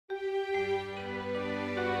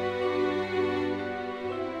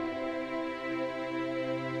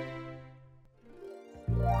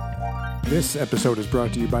This episode is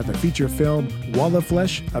brought to you by the feature film Wall of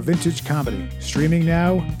Flesh, a vintage comedy, streaming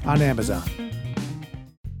now on Amazon.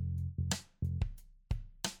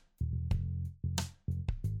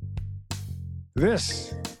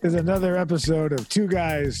 This is another episode of Two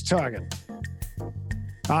Guys Talking.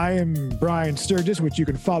 I am Brian Sturgis, which you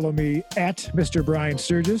can follow me at Mr. Brian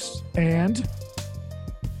Sturgis, and...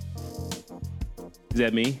 Is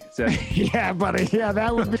that me? Yeah, buddy. Yeah,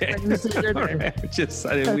 that would be like you say your name. Right.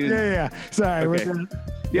 Sorry.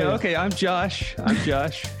 Okay. Okay. I'm Josh.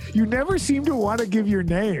 You never seem to want to give your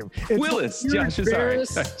name. Willis. Josh is all right.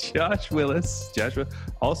 Josh Willis.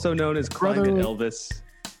 Also known as Climate Elvis.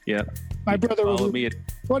 Yeah. My brother follow me at...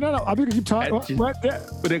 Well, no. I'm going to keep talking. Are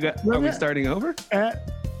we starting over? At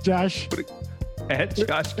Josh. At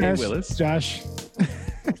Josh K. Willis. Josh.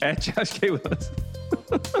 At Josh K. Willis.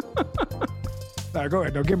 No, go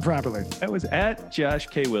ahead. No, give him properly. That was at Josh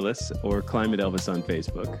K. Willis or Climate Elvis on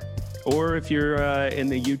Facebook. Or if you're in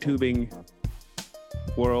the YouTubing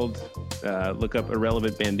world, look up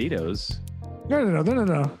Irrelevant Banditos. No.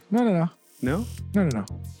 No? No.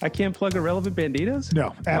 I can't plug Irrelevant Banditos?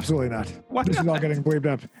 No, absolutely not. Why this not? is all getting bleeped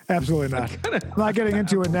up. Absolutely not. I'm not getting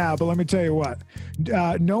into it now, but let me tell you what.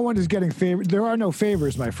 No one is getting favors. There are no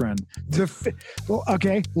favors, my friend.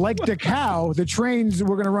 Okay, like the cow, the trains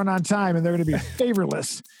were going to run on time and they're going to be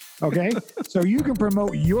favorless. Okay? So you can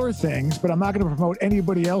promote your things, but I'm not going to promote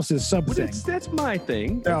anybody else's sub-thing. That's my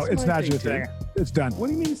thing. No, it's not your thing. It's done. What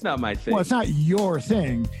do you mean it's not my thing? Well, it's not your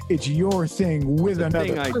thing. It's your thing with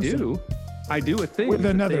another person. I do a thing with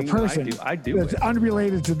another person. I do that's it.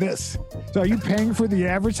 Unrelated to this. So are you paying for the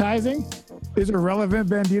advertising? Is Irrelevant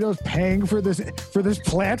Banditos paying for this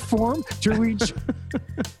platform to reach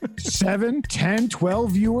 7, 10,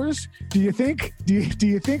 12 viewers? Do you think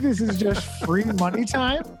this is just free money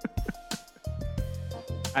time?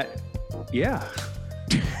 Yeah.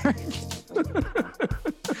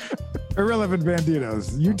 Irrelevant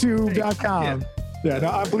Banditos, youtube.com. Yeah, no,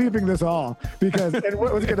 I'm bleeping this all because and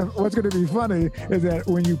what's gonna be funny is that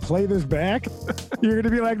when you play this back, you're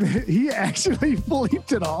gonna be like, he actually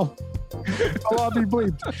bleeped it all. I'll be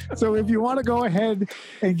bleeped. So if you want to go ahead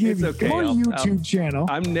and give your YouTube channel,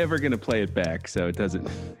 I'm never gonna play it back, so it doesn't.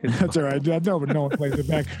 That's all right. No one plays it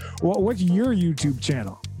back. Well, what's your YouTube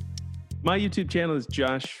channel? My YouTube channel is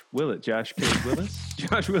Josh Willett. Josh K. Willis.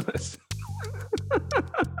 Josh Willis.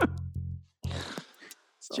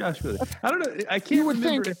 Josh Willis. I don't know. I can't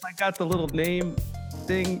remember if I got the little name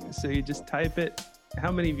thing. So you just type it. How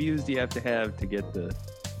many views do you have to get the...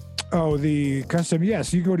 Oh, the custom.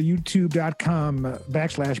 Yes. You go to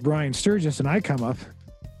youtube.com/Brian Sturgis and I come up.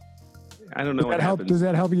 I don't know what happens. Does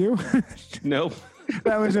that help you? Nope.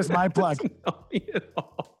 That was just my plug. Doesn't help me at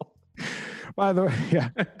all. By the way, yeah.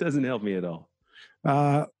 It doesn't help me at all.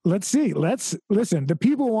 Let's see. Let's listen. The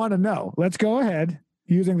people want to know. Let's go ahead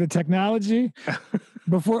using the technology.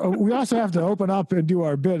 Before we also have to open up and do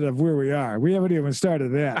our bit of where we are. We haven't even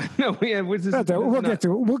started that. No, we have. We'll get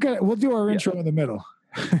to it. We'll do our intro in the middle.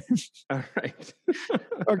 All right.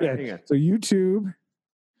 Okay. So YouTube.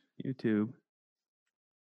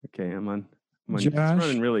 Okay, I'm on. It's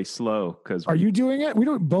running really slow because. Are you doing it? We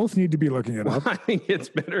don't both need to be looking it up. I think it's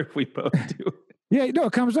better if we both do it. Yeah, no,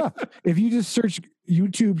 it comes up. If you just search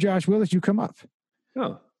YouTube Josh Willis, you come up.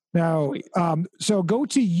 Oh. Now, so go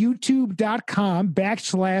to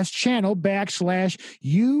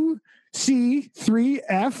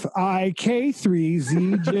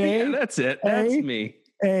youtube.com/UC3FIK3ZJ. Yeah, that's it. That's me.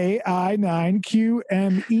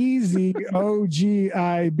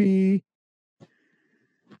 AI9QMEZOGIB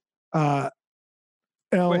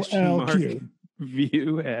LLQ.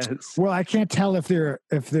 View as. Well, I can't tell if they're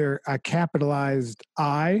a capitalized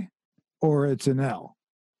I or it's an L.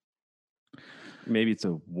 Maybe it's a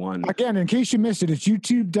 1. Again, in case you missed it, it's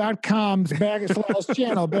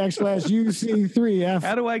youtube.com/channel/UC3FIK.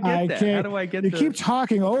 How do I get that? How do I get You keep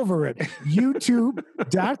talking over it.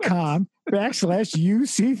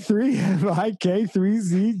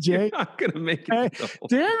 youtube.com/UC3FIK3ZJ. You're not going to make it.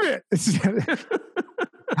 Damn it.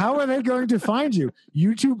 How are they going to find you?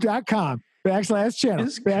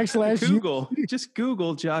 youtube.com/channel/Google. Just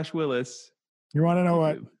Google Josh Willis. You want to know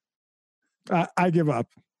what? I give up.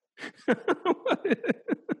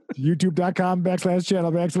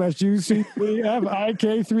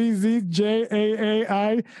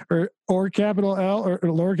 youtube.com/channel/UC3FIK3ZJAAI or capital L or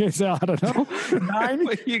lowercase L. I don't know. 9.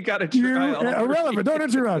 You got to try all irrelevant. Don't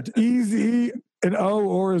interrupt. EZ an O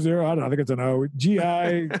or a 0. I don't know. I think it's an O.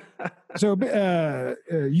 GI. So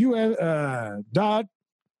dot.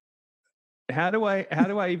 How do I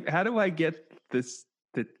get this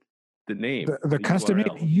the name? The custom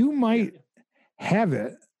name. You might have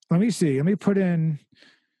it. Let me see. Let me put in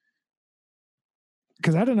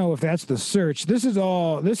because I don't know if that's the search. This is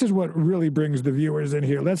what really brings the viewers in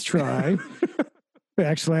here. Let's try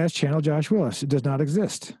 / channel Josh Willis. It does not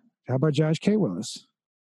exist. How about Josh K. Willis?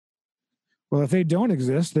 Well, if they don't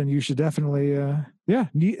exist, then you should definitely,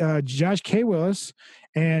 Josh K. Willis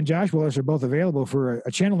and Josh Willis are both available for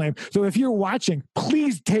a channel name. So if you're watching,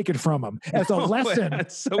 please take it from them as a lesson,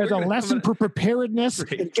 for preparedness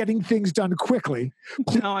and getting things done quickly.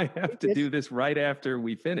 Now I have to do this right after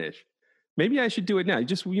we finish. Maybe I should do it now.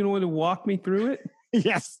 Just, want to walk me through it?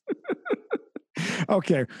 Yes.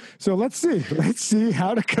 Okay. So let's see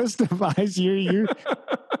how to customize your.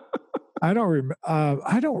 I don't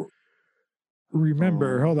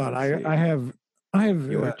remember. Hold on. I have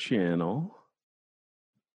your channel.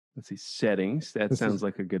 Let's see, settings. That sounds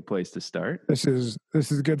like a good place to start. This is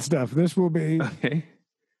good stuff. This will be okay.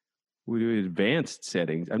 We do advanced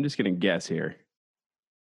settings. I'm just going to guess here.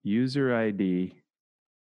 User ID,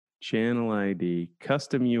 channel ID,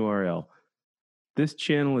 custom URL. This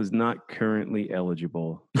channel is not currently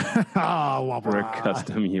eligible for a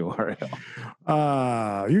custom URL.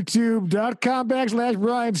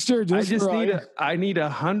 YouTube.com/Brian Sturgis. I need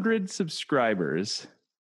 100 subscribers.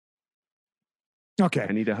 Okay.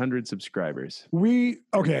 I need 100 subscribers.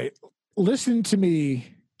 Listen to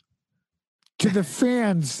me, to the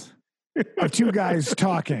fans of two guys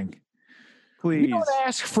talking. Please. We don't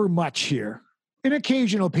ask for much here. An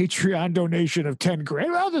occasional Patreon donation of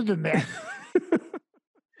 $10,000. Other than that.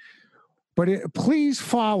 But please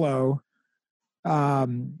follow Josh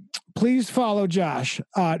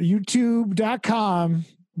at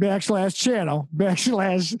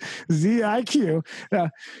youtube.com/channel/ZIQ.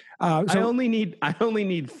 I only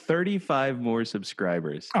need 35 more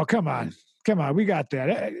subscribers. Oh, come on. We got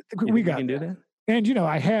that. We can do that. And,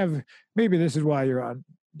 I have, maybe this is why you're on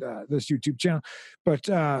this YouTube channel, but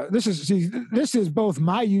this is both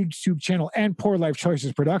my YouTube channel and Poor Life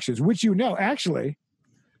Choices Productions, which, actually,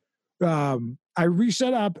 I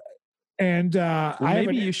reset up and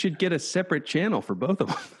maybe you should get a separate channel for both of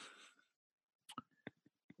them.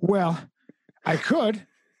 Well, I could.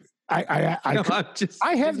 I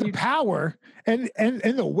have the power and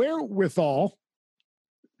the wherewithal.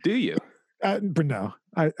 Do you? But no,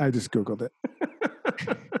 I just Googled it.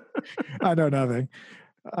 I know nothing.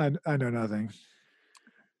 I know nothing.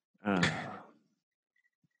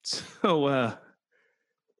 So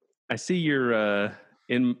I see you're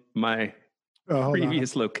in my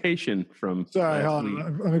previous location from. Sorry, hold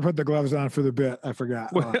on. Let me put the gloves on for the bit. I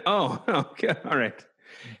forgot. Okay. All right.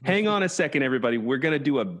 Hang on a second, everybody. We're going to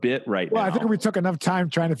do a bit now. Well, I think we took enough time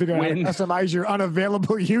trying to figure out how to customize your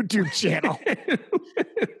unavailable YouTube channel.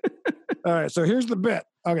 All right, so here's the bit.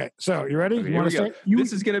 Okay, so you ready? Okay, you want to start?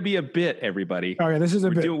 This is going to be a bit, everybody. Okay, this is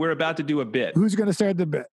a bit. We're about to do a bit. Who's going to start the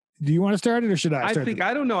bit? Do you want to start it or should I start it?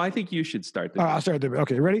 I don't know. I think you should start the bit. I'll start the bit.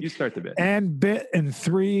 Okay, ready? You start the bit. And bit in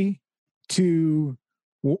 3, 2,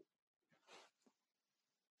 1.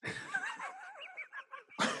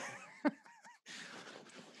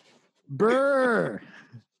 Burr,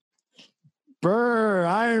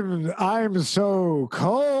 I'm so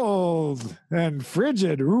cold and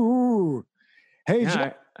frigid. Ooh. Hey,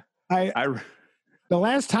 yeah, the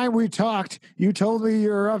last time we talked, you told me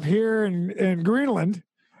you're up here in Greenland,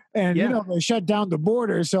 and they shut down the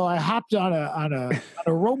border, so I hopped on a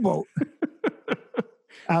rowboat.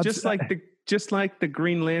 just like the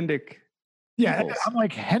Greenlandic. Yeah, peoples. I'm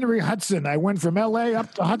like Henry Hudson. I went from LA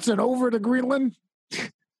up to Hudson over to Greenland.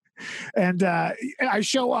 And I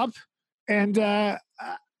show up and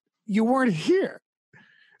you weren't here.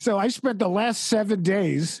 So I spent the last 7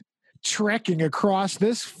 days trekking across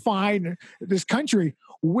this country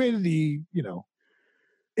with the,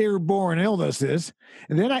 airborne illnesses.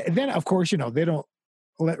 And then of course, they don't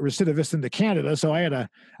let recidivists into Canada. So I had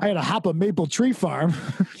to hop a maple tree farm.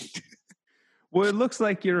 Well, it looks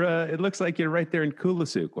like you're right there in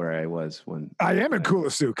Kulisuk where I was when I am in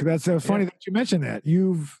Kulisuk. That's so funny that you mentioned that.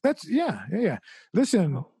 Yeah.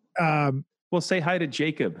 Listen, well, say hi to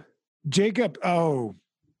Jacob. Jacob. Oh,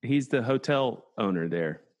 he's the hotel owner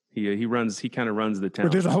there. He kind of runs the town.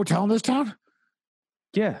 But there's a hotel in this town?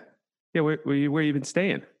 Yeah. Where you been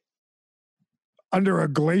staying? Under a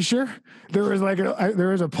glacier? There is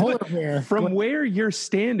a polar bear. From where you're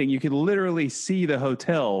standing, you can literally see the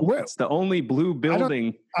hotel. It's the only blue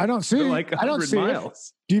building. I don't see it. Like 100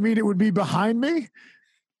 miles. Do you mean it would be behind me?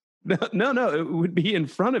 No, it would be in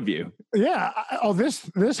front of you. Yeah.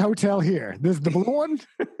 This hotel here. This the blue one?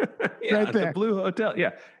 Yeah, right there. The blue hotel. Yeah.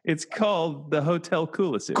 It's called the Hotel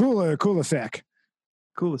Kulisuk. Kulisuk.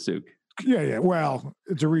 Kulisuk. Yeah. Well,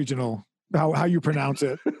 it's a regional, how you pronounce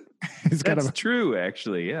it. It's kind That's of true,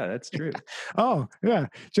 actually. Yeah, that's true. oh yeah.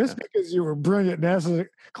 Just because you were brilliant NASA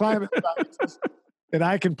climate scientist and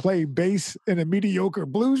I can play bass in a mediocre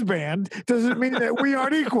blues band doesn't mean that we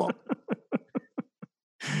aren't equal.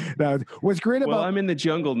 Now, what's great Well, about I'm in the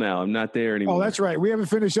jungle now. I'm not there anymore. oh, that's right. We haven't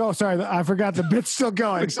finished. Oh, sorry, I forgot the bit's still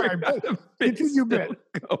going. Sorry, continue bit.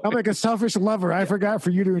 I'm like a selfish lover. I forgot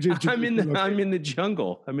for you to introduce. I'm in the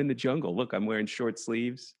jungle. I'm in the jungle. Look, I'm wearing short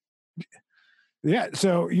sleeves. Yeah.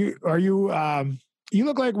 So you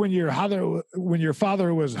look like when your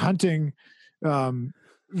father was hunting the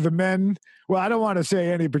men. Well, I don't want to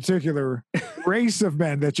say any particular race of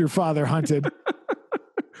men that your father hunted.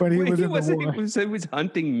 But he was in the war. He was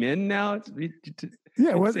hunting men now?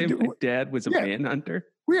 Yeah. My dad was a manhunter?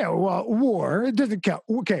 Yeah, well, war. It doesn't count.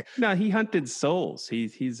 Okay. No, he hunted souls.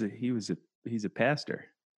 He's a pastor.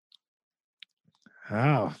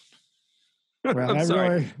 Oh. Well, I'm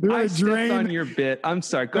sorry. Really I stepped on your bit. I'm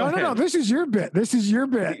sorry. Go ahead. No. This is your bit. This is your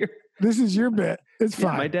bit. It's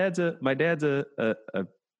fine. My dad's a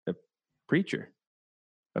preacher,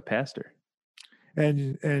 a pastor.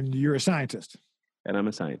 And you're a scientist. And I'm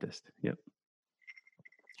a scientist. Yep.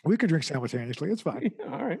 We could drink simultaneously. It's fine.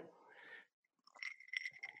 All right.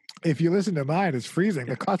 If you listen to mine, it's freezing.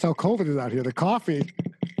 That's how cold it is out here. The coffee,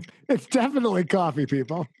 it's definitely coffee,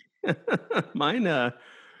 people. Mine's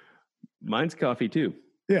coffee too.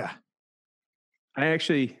 Yeah. I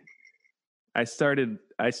started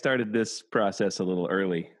this process a little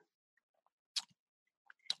early.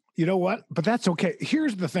 You know what? But that's okay.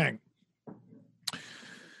 Here's the thing.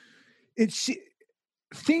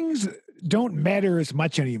 Things don't matter as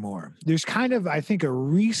much anymore. There's kind of, I think, a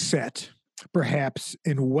reset, perhaps,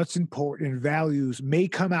 in what's important and values may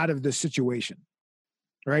come out of this situation,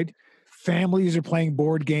 right? Families are playing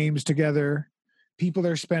board games together. People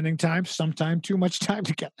are spending time, sometimes too much time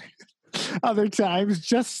together. Other times,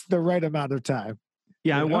 just the right amount of time.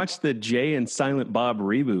 Yeah, I watched the Jay and Silent Bob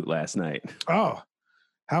reboot last night. Oh,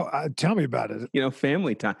 how? Tell me about it.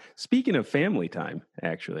 Family time. Speaking of family time,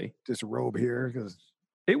 actually, this robe here because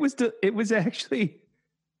it was actually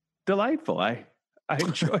delightful. I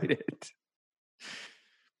enjoyed it.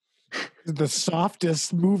 The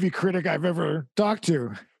softest movie critic I've ever talked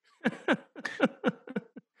to.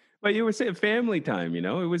 But you were saying family time. It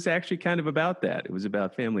was actually kind of about that. It was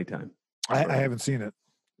about family time. I haven't seen it.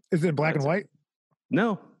 Is it in black and white?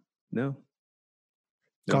 No. But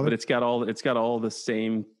it's got all the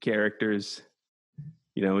same characters.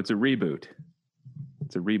 It's a reboot.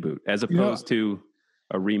 It's a reboot as opposed to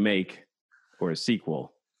a remake or a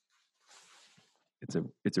sequel. It's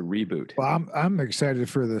a reboot. Well, I'm excited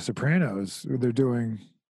for The Sopranos. They're doing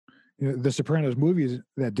The Sopranos movies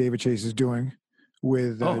that David Chase is doing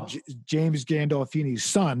with James Gandolfini's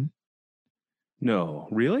son. No,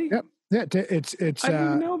 really? Yep. Yeah, it's. I didn't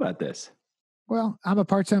even know about this. Well, I'm a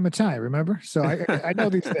part-time Italian, remember? So I know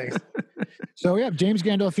these things. So yeah, James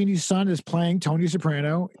Gandolfini's son is playing Tony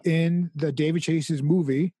Soprano in the David Chase's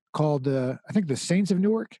movie called I think The Saints of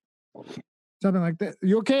Newark. Something like that.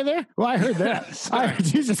 You okay there? Well, I heard that.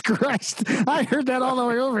 Jesus Christ. I heard that all the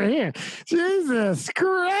way over here. Jesus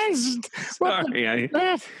Christ. Sorry.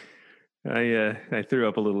 I threw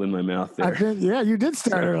up a little in my mouth there. You did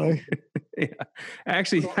start early. Yeah.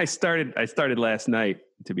 Actually, I started last night,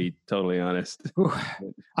 to be totally honest. Ooh,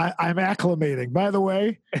 I'm acclimating. By the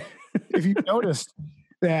way, if you noticed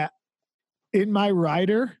that in my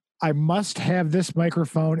rider, I must have this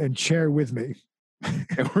microphone and chair with me.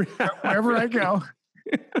 Wherever I go.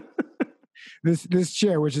 This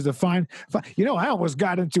chair, which is a fine. I almost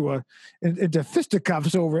got into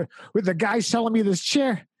fisticuffs over it with the guy selling me this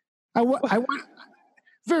chair. I went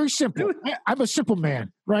very simple. I'm a simple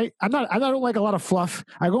man, right? I don't like a lot of fluff.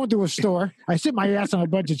 I go into a store, I sit my ass on a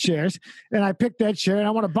bunch of chairs, and I pick that chair, and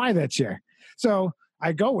I want to buy that chair. So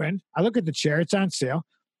I go in, I look at the chair, it's on sale.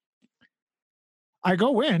 I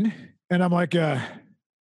go in, and I'm like, I'd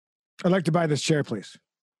like to buy this chair, please.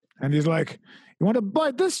 And he's like, you want to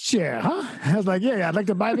buy this chair, huh? I was like, yeah, I'd like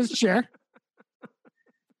to buy this chair.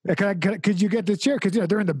 Could you get this chair? Because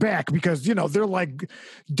they're in the back because they're like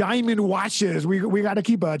diamond watches. We got to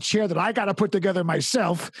keep a chair that I got to put together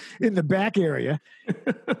myself in the back area.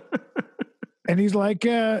 And he's like,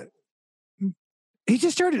 he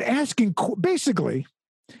just started asking, basically,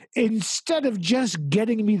 instead of just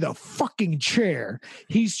getting me the fucking chair,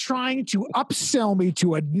 he's trying to upsell me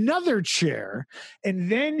to another chair,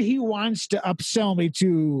 and then he wants to upsell me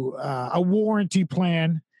to a warranty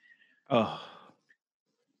plan.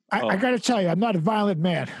 I got to tell you, I'm not a violent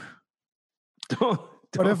man.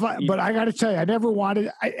 But I got to tell you, I never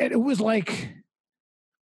wanted. It was like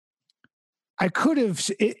I could have.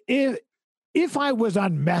 if I was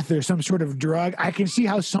on meth or some sort of drug, I can see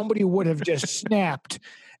how somebody would have just snapped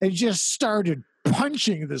and just started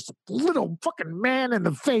punching this little fucking man in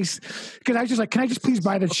the face. Because I was just like, can I just please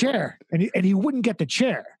buy the chair? And he wouldn't get the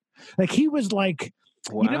chair. Like he was like,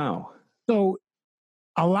 Wow. You know, so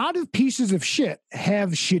a lot of pieces of shit have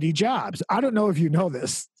shitty jobs. I don't know if you know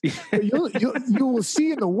this. You will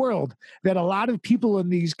see in the world that a lot of people in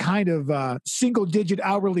these kind of single-digit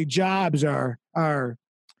hourly jobs are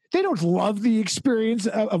they don't love the experience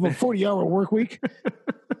of a 40-hour work week.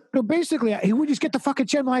 So basically, he would just get the fucking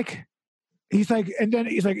chair. He's like,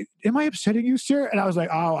 am I upsetting you, sir? And I was like,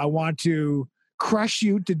 oh, I want to crush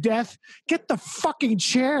you to death. Get the fucking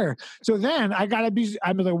chair. So then I'm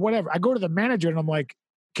like, whatever. I go to the manager and I'm like,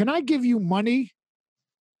 can I give you money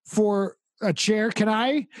for a chair? Can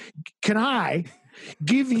I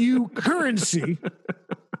give you currency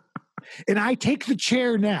and I take the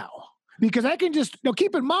chair now? Because I can just,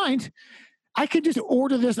 keep in mind, I could just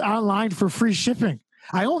order this online for free shipping.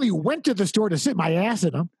 I only went to the store to sit my ass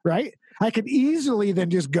in them, right? I could easily then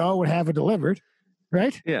just go and have it delivered,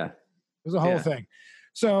 right? Yeah. It was a whole thing.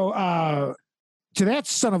 So, to that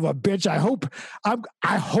son of a bitch, I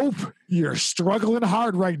hope you're struggling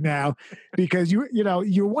hard right now because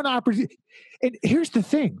you're one opportunity. And here's the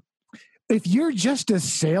thing. If you're just a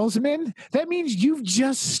salesman, that means you've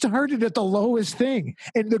just started at the lowest thing.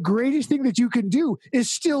 And the greatest thing that you can do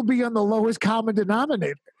is still be on the lowest common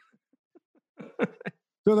denominator.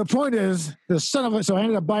 So the point is, so I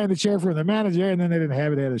ended up buying the chair from the manager, and then they didn't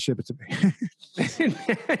have it. They had to ship it to me.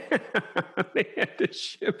 They had to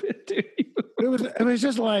ship it to you. It was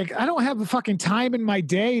just like, I don't have the fucking time in my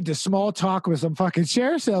day to small talk with some fucking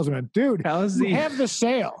chair salesman. Dude, you have the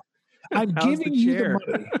sale. I'm giving you the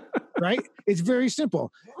money, right? It's very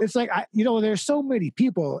simple. It's like, there's so many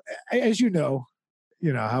people, as you know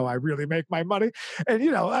how I really make my money. And,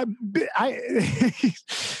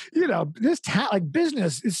 like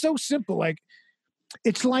business is so simple. Like,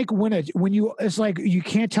 it's like it's like you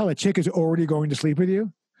can't tell a chick is already going to sleep with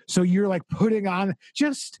you. So you're like putting on,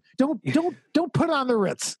 just don't put on the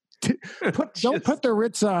Ritz. Don't put the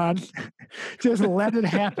Ritz on. Just let it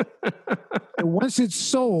happen. And once it's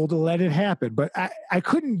sold, let it happen. But I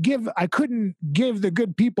couldn't give the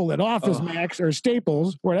good people at Office Max or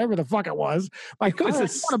Staples, whatever the fuck it was. Like, I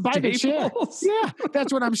want to buy the chair. Yeah,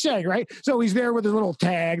 that's what I'm saying, right? So he's there with his little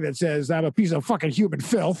tag that says, "I'm a piece of fucking human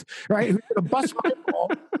filth," right? Who's gonna bust my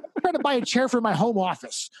ball. I'm trying to buy a chair for my home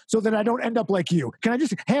office so that I don't end up like you. Can I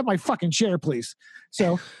just have my fucking chair, please?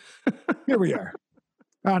 So here we are.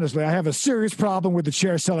 Honestly, I have a serious problem with the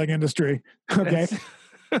chair selling industry. Okay.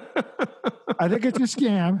 I think it's a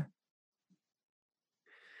scam.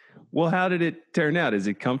 Well, how did it turn out? Is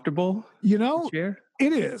it comfortable? Chair?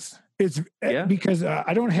 It is. It's because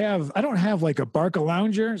I don't have like a Barca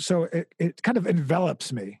lounger, so it kind of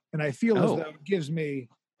envelops me, and I feel as though it gives me.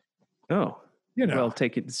 Well,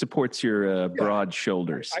 it supports your broad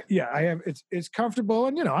shoulders. I have. It's comfortable,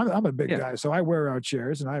 and I'm a big guy, so I wear out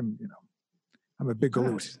chairs, and I'm a big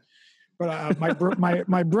galoot. But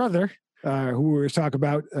my brother, who we were talking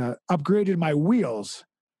about, upgraded my wheels.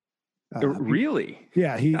 Really?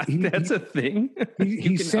 Yeah. That's a thing?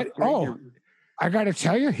 He said, I got to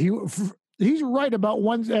tell you, he's right about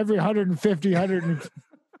once every 150,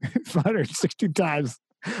 160 times.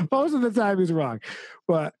 Most of the time he's wrong.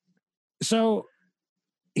 But so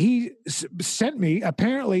he sent me,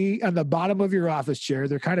 apparently on the bottom of your office chair,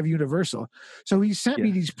 they're kind of universal. So he sent me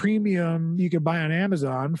these premium you can buy on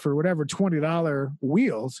Amazon for whatever $20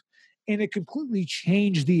 wheels. And it completely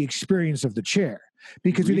changed the experience of the chair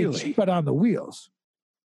because they cheap it on the wheels.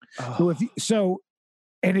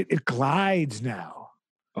 And it glides now.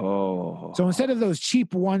 Oh. So instead of those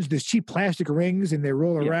cheap ones, there's cheap plastic rings and they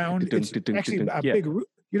roll around. It's actually a big,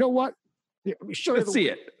 you know what? Yeah,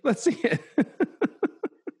 Let's see it.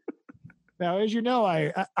 Now, as you know,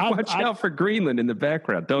 I watch out for Greenland in the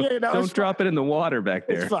background. Don't drop it in the water back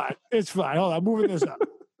there. It's fine. Hold on, I'm moving this up.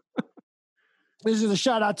 This is a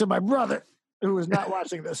shout out to my brother who is not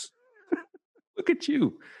watching this. Look at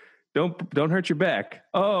you. Don't hurt your back.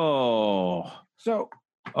 Oh. So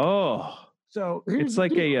it's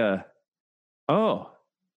like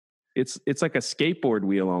it's like a skateboard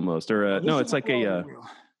wheel almost, or it's like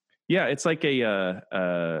it's like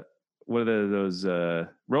a what are those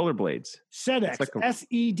rollerblades? Seddex, like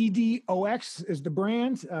SEDDOX is the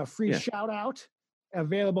brand. Free shout out,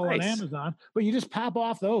 available on Amazon. But you just pop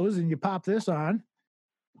off those and you pop this on,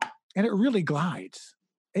 and it really glides.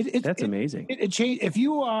 That's amazing. It changed. If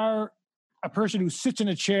you are a person who sits in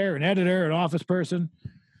a chair, an editor, an office person,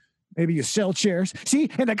 maybe you sell chairs. See,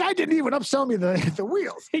 and the guy didn't even upsell me the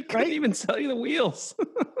wheels. He couldn't even sell you the wheels.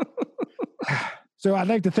 So I'd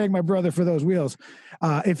like to thank my brother for those wheels.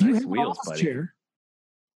 If you Nice have wheels, an office buddy. chair,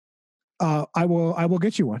 I will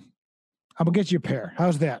get you one. I will get you a pair.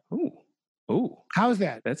 How's that? Oh, How's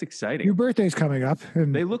that? that's exciting. Your birthday's coming up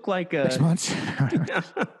in They look like 6 months.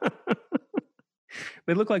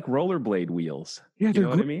 they look like rollerblade wheels. Yeah, You they're know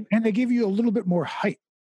what I great. mean? And they give you a little bit more height.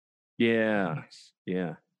 Yeah.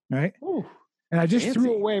 Yeah. Right. Ooh, And I just threw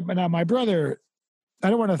fancy. away, but now my brother, I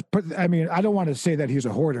don't want to say that he's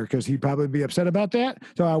a hoarder because he'd probably be upset about that.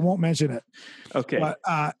 So I won't mention it. Okay. But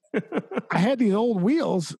I had these old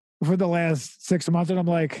wheels for the last 6 months and I'm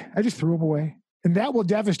like, I just threw them away. And that will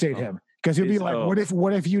devastate him because he'll be like,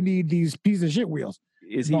 what if you need these piece of shit wheels?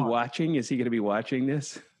 Is he watching? Is he going to be watching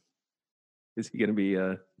this? Is he going to be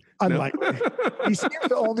Unlikely. He seems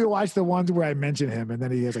to only watch the ones where I mention him and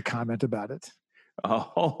then he has a comment about it.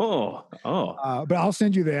 Oh. But I'll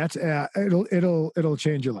send you that. It'll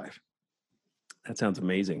change your life. That sounds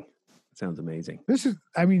amazing. This is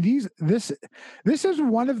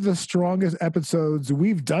one of the strongest episodes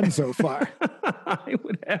we've done so far.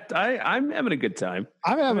 I'm having a good time.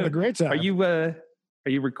 I'm having a great time. Are you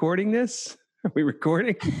recording this? Are we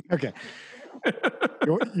recording? Okay.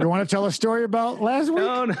 You want to tell a story about last week?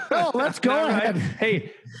 No. Let's go ahead.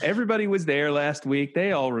 Hey, everybody was there last week.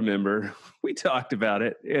 They all remember. We talked about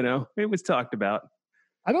it. It was talked about.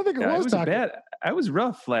 I don't think it was talked bad. I was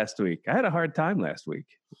rough last week. I had a hard time last week.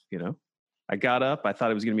 I got up. I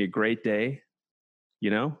thought it was going to be a great day.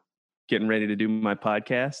 Getting ready to do my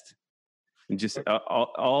podcast, and just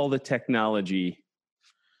all the technology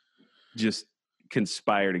just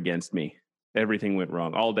conspired against me. Everything went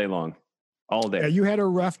wrong all day long. All day. Yeah, you had a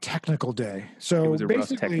rough technical day. So it was a rough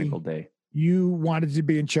basically, technical day. You wanted to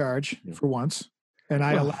be in charge for once, and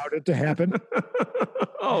I allowed it to happen.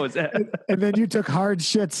 Oh, is that? And then you took hard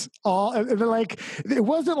shits it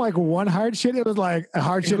wasn't like one hard shit. It was like a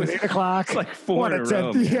hard shit at 8 o'clock. It's like 4 in a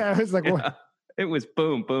row. Yeah, it was like it was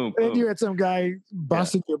boom, boom, boom. And you had some guy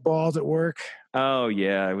busting your balls at work. Oh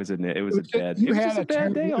yeah, it was a bad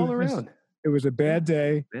day all around. It was a bad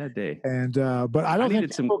day. Bad day. And but I don't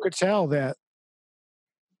think people could tell that.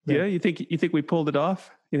 Yeah, you think we pulled it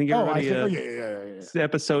off? You think everybody? This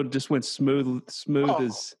episode just went smooth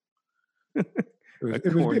as a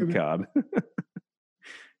corn cob.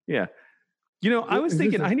 Yeah, I was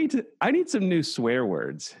thinking I need some new swear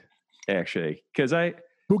words actually because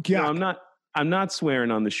I'm not swearing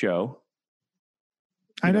on the show.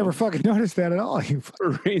 I never fucking noticed that at all. For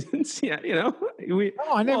reasons, yeah,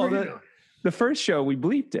 I never. The first show we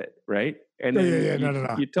bleeped it, right? And then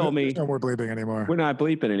no. You told me no more bleeping anymore. We're not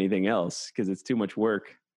bleeping anything else because it's too much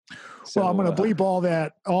work. So, I'm going to bleep all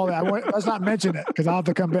that. Let's not mention it because I'll have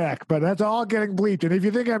to come back. But that's all getting bleeped. And if you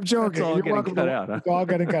think I'm joking, you're welcome cut out. Huh? It's all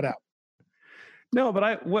getting cut out. No, but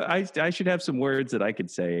I should have some words that I could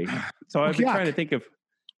say. So I've been trying to think of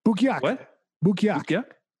Bukyak. What? Bukyak.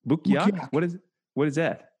 Bukyak. What is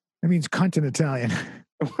that? It means cunt in Italian.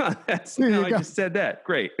 I just said that.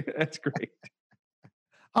 Great. That's great.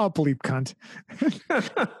 I'll bleep cunt.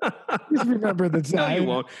 Just remember the time.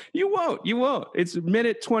 No, you won't. It's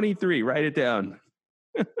minute 23. Write it down.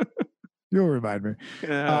 You'll remind me.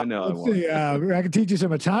 No, I won't. See, I can teach you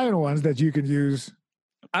some Italian ones that you can use.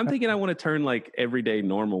 I'm thinking I want to turn like everyday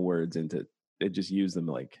normal words into just use them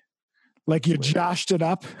like you joshed it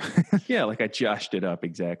up. Yeah, like I joshed it up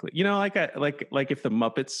exactly. Like if the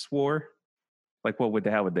Muppets swore, like how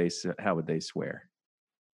would they swear?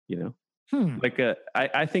 Like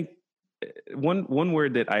I think one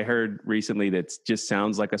word that I heard recently that just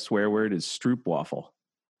sounds like a swear word is stroopwafel.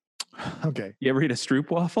 Okay. You ever eat a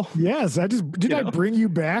stroopwafel? Yes, did I bring you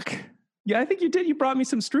back? Yeah, I think you did. You brought me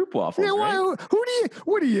some stroopwafels. Yeah, right?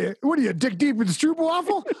 What are you dick deep in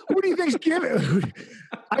stroopwafel? What do you think's giving?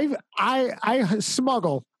 I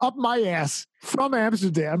smuggle up my ass from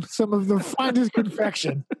Amsterdam some of the finest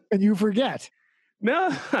confection, and you forget.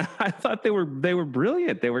 No, I thought they were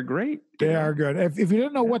brilliant. They were great. They are good. If you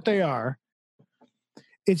don't know what they are,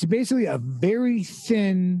 it's basically a very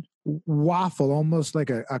thin waffle, almost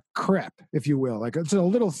like a crepe, if you will. Like it's a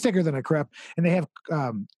little thicker than a crepe, and they have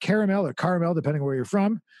caramel, depending where you're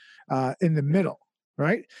from, in the middle,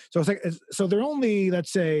 right? So it's like they're only,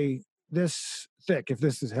 let's say, this thick. If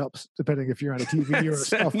this helps, depending if you're on a TV or a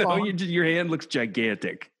stuff. No, your hand looks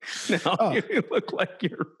gigantic. No, you look like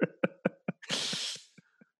you're.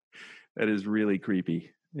 That is really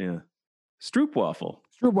creepy. Yeah, stroopwafel.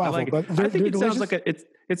 Stroopwafel. I like it. I think it sounds like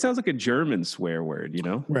it sounds like a German swear word.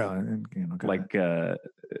 Well,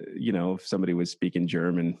 if somebody was speaking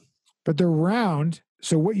German. But they're round.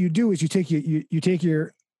 So what you do is you take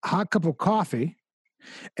your hot cup of coffee,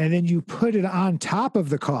 and then you put it on top of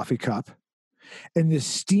the coffee cup, and the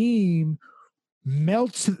steam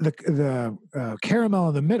melts the caramel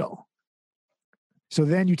in the middle. So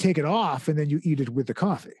then you take it off and then you eat it with the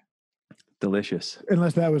coffee. Delicious.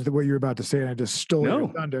 Unless that was what you were about to say and I just stole your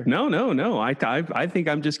thunder. No. I think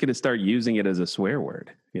I'm just going to start using it as a swear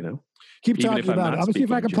word, you know? Keep talking about it. I'm going to see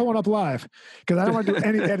if I can pull one up live because I don't want to do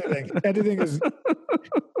any editing. Editing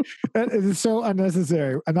is so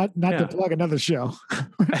unnecessary. I'm not to plug another show.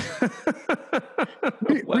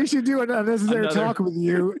 we should do an unnecessary talk with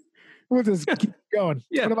you. We'll just keep going.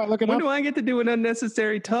 Yeah. What am I looking when up? do I get to do an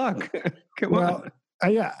unnecessary talk? Come on.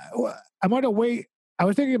 Yeah. I'm going to wait. I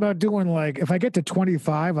was thinking about doing like, if I get to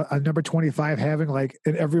 25, a number 25, having like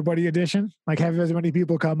an everybody edition, like having as many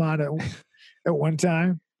people come on at one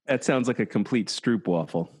time. That sounds like a complete Stroop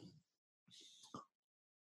waffle.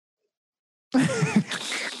 All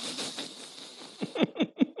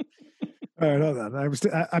right, hold on.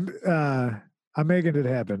 I'm making it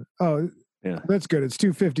happen. Oh, yeah, that's good. It's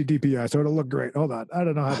 250 DPI, so it'll look great. Hold on, I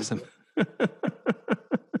don't know how. Awesome.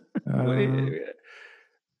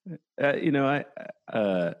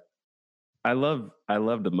 I love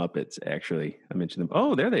the Muppets. Actually, I mentioned them.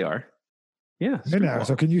 Oh, there they are. Yeah.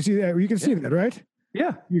 So can you see that? You can see that, right?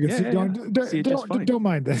 Yeah. You can see. Don't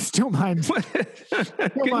mind this. Don't mind.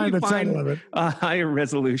 Don't mind the title of it. Higher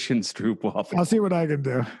resolution Stroop waffle. I'll see what I can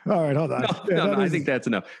do. All right, hold on. No, I think that's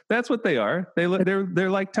enough. That's what they are. They're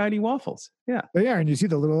like tiny waffles. Yeah. They are, and you see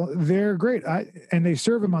they're great. And they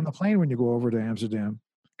serve them on the plane when you go over to Amsterdam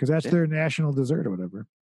because that's their national dessert or whatever.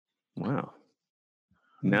 Wow.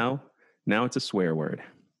 Now it's a swear word.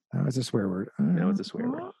 Now it's a swear word.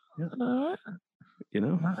 Yeah. You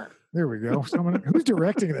know? There we go. Someone who's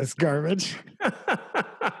directing this garbage?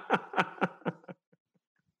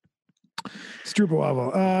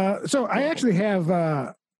 Stroopwafel. So I actually have.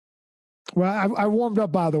 I warmed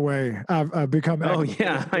up. By the way, I've become. Oh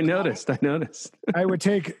yeah, I noticed. I would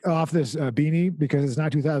take off this beanie because it's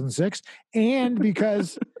not 2006, and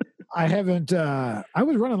because I haven't. I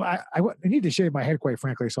was running. I need to shave my head, quite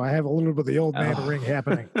frankly. So I have a little bit of the old man ring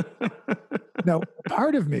happening. Now,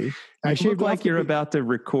 part of me, I look like you're about to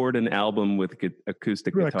record an album with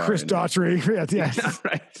acoustic guitar. Like Chris Daughtry, yes, yeah,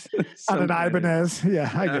 right. On an Ibanez,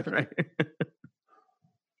 yeah, I get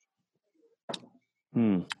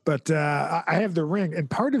it. But I have the ring, and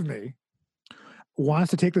part of me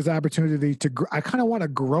wants to take this opportunity to. I kind of want to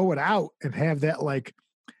grow it out and have that like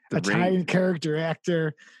Italian character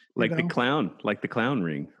actor, like the clown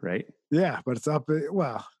ring, right? Yeah, but it's up.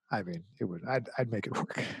 Well, I mean, it would. I'd make it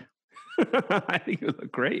work. I think it would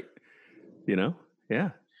look great. You know?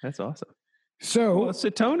 Yeah, that's awesome. So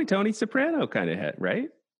Tony Soprano kind of had, right?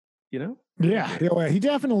 You know? Yeah, he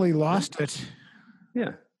definitely lost it.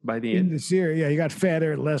 Yeah, by the end. In the series, yeah, he got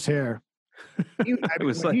fatter and less hair.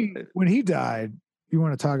 When he died, you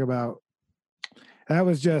want to talk about, that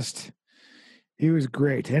was just, he was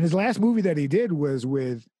great. And his last movie that he did was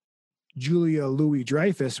with Julia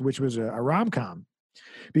Louis-Dreyfus, which was a rom-com,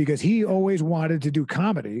 because he always wanted to do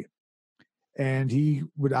comedy. And he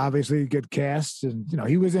would obviously get cast, and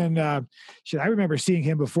he was in. I remember seeing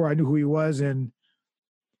him before I knew who he was in.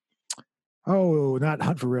 Oh, not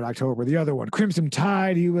Hunt for Red October, the other one, Crimson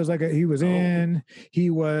Tide. He was in. He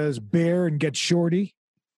was Bear and Get Shorty.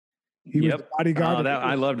 He was the bodyguard.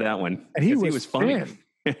 I loved that one. And he was funny.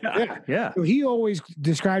 Yeah. So he always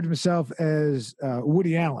described himself as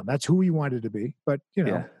Woody Allen. That's who he wanted to be. But he's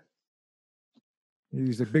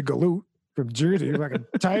a big galoot from Jersey, like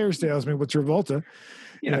a tire salesman with Travolta.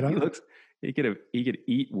 Yeah, he could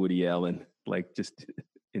eat Woody Allen, like just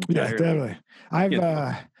entirely. Yeah,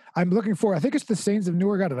 definitely. I'm looking for, I think it's the Saints of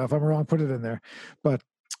Newark. I don't know if I'm wrong, put it in there. But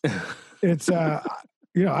it's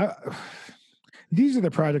these are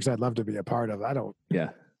the projects I'd love to be a part of.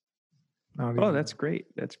 That's great.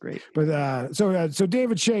 That's great. But so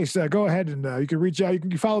David Chase, go ahead and you can reach out. You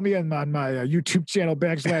can follow me on my YouTube channel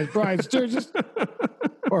 / Brian Sturgis,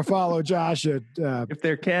 or follow Josh at if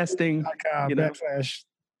they're casting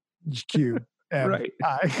 /Q. Right.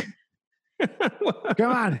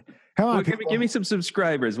 Come on. Well, give me some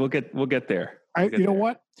subscribers. We'll get there. You know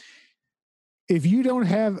what? If you don't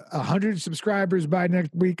have 100 subscribers by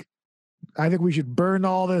next week, I think we should burn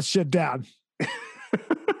all this shit down.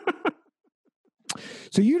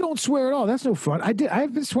 So you don't swear at all. That's no fun.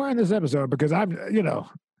 I've been swearing this episode because I'm,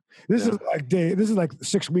 this is like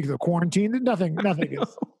 6 weeks of quarantine. Nothing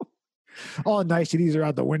is. All niceties are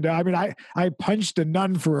out the window. I mean, I punched a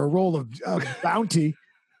nun for a roll of Bounty.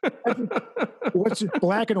 What's it,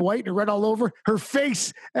 black and white and red all over her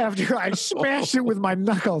face after I smashed it with my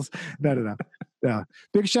knuckles. No.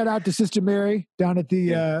 Big shout out to Sister Mary down at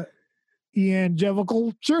the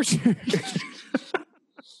Evangelical Church.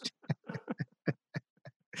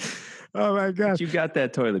 Oh my gosh. But you got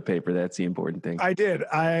that toilet paper. That's the important thing. I did.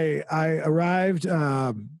 I arrived.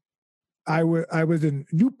 I was in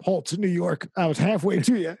New Paltz, New York. I was halfway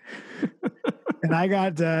to you. And I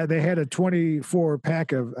got, they had a 24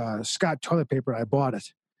 pack of Scott toilet paper. I bought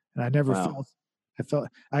it. And I never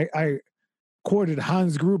I quoted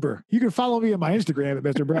Hans Gruber. You can follow me on my Instagram at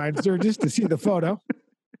Mr. Brian Sturgis to see the photo.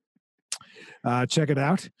 Check it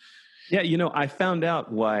out. Yeah, I found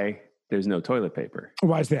out why there's no toilet paper.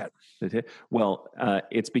 Why is that? Well,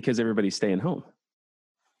 it's because everybody's staying home.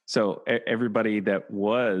 So everybody that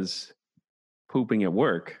was pooping at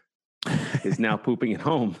work is now pooping at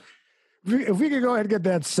home. If we could go ahead and get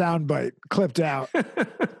that soundbite clipped out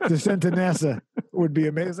to send to NASA, would be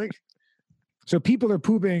amazing. So people are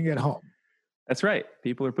pooping at home. That's right.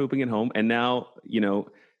 People are pooping at home, and now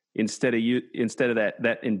instead of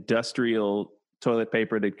that industrial toilet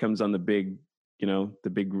paper that comes on the big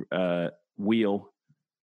wheel,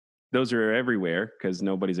 those are everywhere because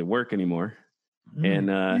nobody's at work anymore,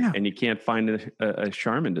 and you can't find a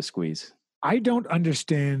Charmin to squeeze. I don't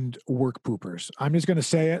understand work poopers. I'm just going to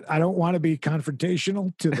say it. I don't want to be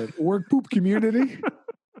confrontational to the work poop community,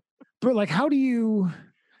 but how do you?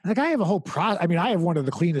 I have a whole I have one of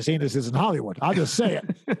the cleanest anuses in Hollywood. I'll just say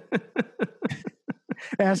it.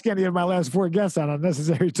 Ask any of my last 4 guests on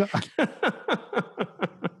Unnecessary Talk.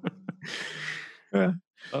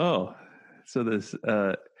 Oh, so this,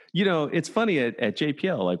 it's funny at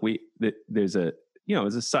JPL, there's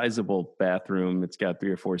it's a sizable bathroom. It's got 3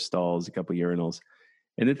 or 4 stalls, a couple urinals.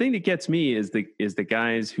 And the thing that gets me is the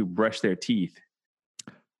guys who brush their teeth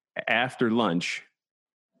after lunch,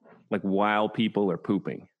 while people are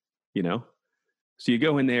pooping, So you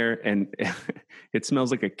go in there and it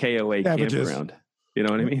smells like a KOA campground. You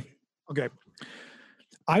know what I mean? Okay.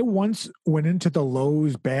 I once went into the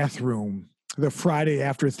Lowe's bathroom the Friday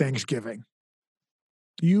after Thanksgiving.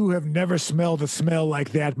 You have never smelled a smell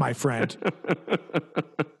like that, my friend.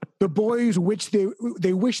 The boys wish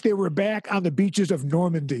they were back on the beaches of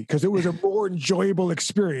Normandy because it was a more enjoyable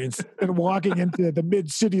experience than walking into the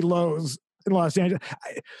mid-city Lowe's in Los Angeles.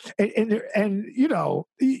 And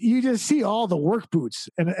you just see all the work boots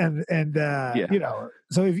and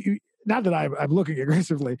so if you, not that I'm looking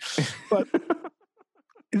aggressively, but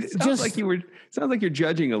sounds like you're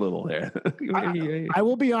judging a little there. I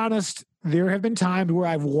will be honest. There have been times where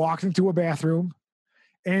I've walked into a bathroom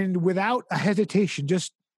and without a hesitation,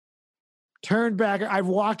 just turned back. I've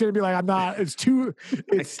walked in and be like,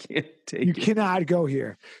 you cannot go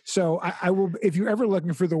here. So I will, if you're ever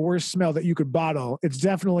looking for the worst smell that you could bottle, it's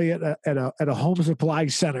definitely at a home supply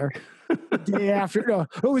center. It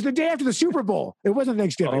was the day after the Super Bowl. It wasn't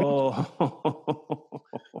Thanksgiving. Oh.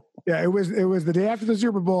 Yeah, it was the day after the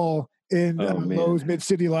Super Bowl in Lowe's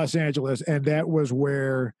Mid-City, Los Angeles. And that was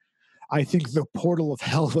where I think the portal of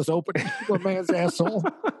hell was opening to a man's asshole.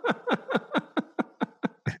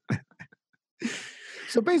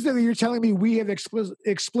 So basically, you're telling me we have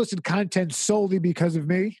explicit content solely because of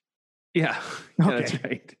me? Yeah, okay. That's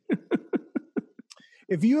right.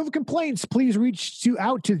 If you have complaints, please reach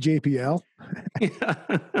out to JPL.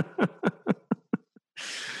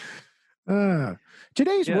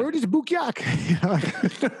 Today's word is bukyak.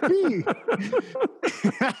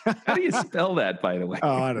 How do you spell that, by the way?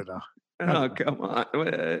 Oh, I don't know. Oh, come on.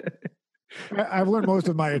 I've learned most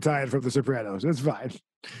of my Italian from The Sopranos. It's fine.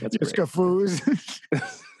 That's great. Scafoos.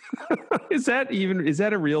 Is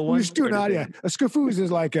that a real one? A scafoos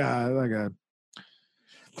is like a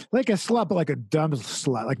slut, but like a dumb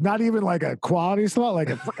slut. Like not even like a quality slut,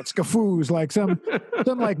 like a fucking scafoos, like some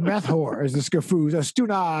like meth whore is a scafoos. A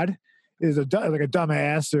stunad is like a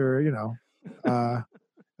dumbass or,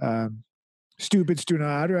 stupid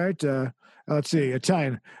stunad, right? Let's see,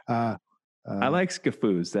 Italian. I like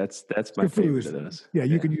scafoos. That's my favorite of those. Yeah,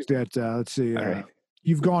 you can use that. Let's see. All right.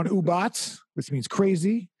 You've gone ubats, which means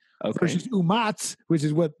crazy. Okay. Versus umats, which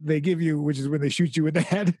is what they give you, which is when they shoot you in the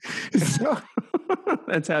head. So,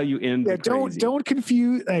 that's how you end. Yeah, don't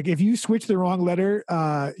confuse. Like if you switch the wrong letter,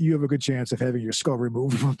 you have a good chance of having your skull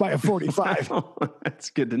removed by a 45. That's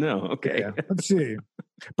good to know. Okay. Yeah. Let's see.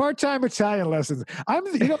 Part-time Italian lessons. I'm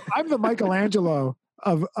the Michelangelo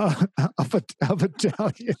of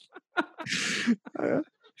Italian.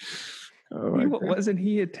 Wasn't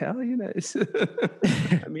he Italian?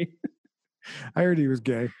 I mean, I heard he was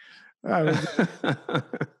gay.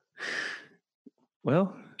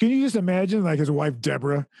 Well, can you just imagine like his wife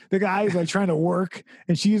Deborah? The guy's like trying to work,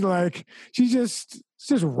 and she just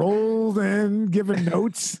rolled in, giving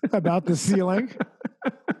notes about the ceiling.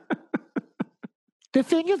 The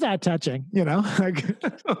fingers are touching, like.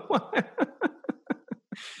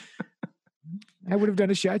 I would have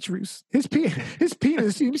done a chartreuse. His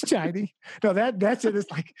penis seems tiny. No, that's it.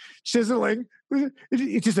 It's like chiseling.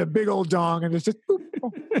 It's just a big old dong, and it's just.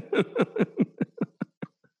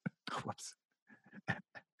 Whoops.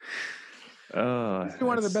 Oh, this is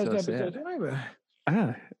one of the best so episodes sad.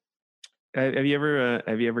 ever. Have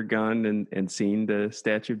you ever gone and seen the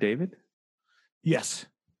Statue of David? Yes.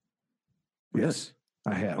 Really? Yes,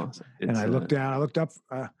 I have. Awesome. And I looked down. I looked up.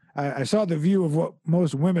 I saw the view of what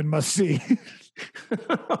most women must see.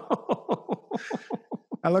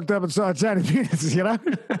 I looked up and saw a tiny penis. You know.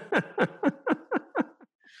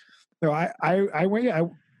 No, I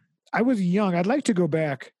was young. I'd like to go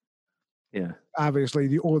back. Yeah. Obviously,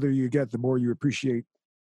 the older you get, the more you appreciate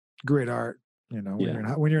great art. You know,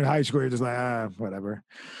 when you're in high school, you're just like, whatever.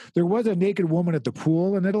 There was a naked woman at the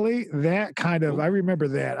pool in Italy. That kind of, I remember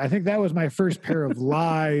that. I think that was my first pair of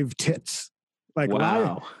live tits. Like,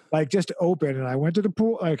 wow. Like just open. And I went to the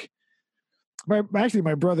pool. Like, my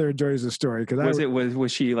brother enjoys the story because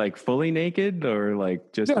was she like fully naked or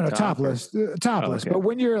like just no, topless. Topless. Oh, okay. But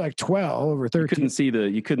when you're like 12 or 13,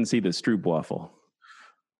 you couldn't see the Stroopwafel.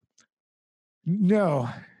 No.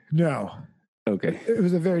 Okay. It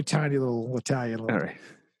was a very tiny little Italian. All right.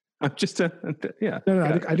 I'm just yeah.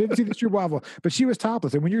 No, I didn't see the Stroopwafel, but she was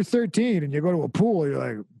topless. And when you're 13 and you go to a pool, you're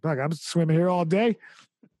like, fuck, I'm swimming here all day.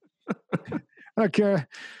 I don't care.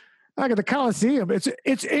 I got the Coliseum.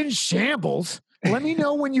 It's in shambles. Let me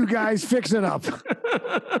know when you guys fix it up.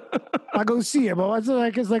 I'll go see it. But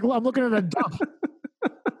it's like I'm looking at a dump.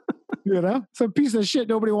 You know, some piece of shit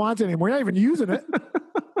nobody wants anymore. We're not even using it.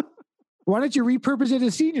 Why don't you repurpose it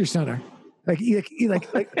as senior center? Like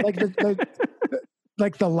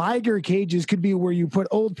the Liger cages could be where you put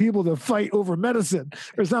old people to fight over medicine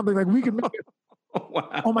or something. Like we could make it. Wow.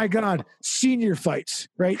 Oh my God, senior fights,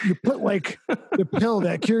 right? You put like the pill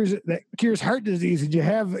that cures heart disease, and you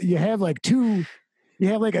have like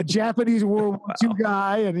a Japanese World War II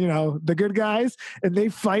guy and the good guys, and they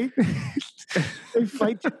fight they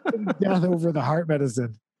fight to death over the heart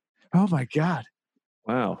medicine. Oh my God.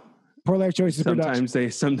 Wow. Poor Life Choices.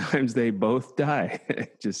 Sometimes they both die.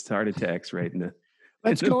 Just heart attacks right in the.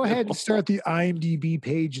 Let's go ahead and start the IMDb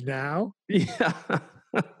page now. Yeah.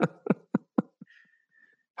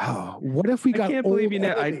 Oh, what if we got? I can't believe you.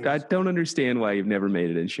 I don't understand why you've never made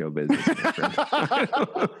it in show business.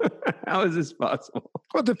 How is this possible?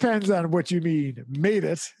 Well, it depends on what you mean. Made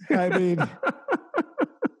it. I mean,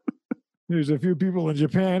 there's a few people in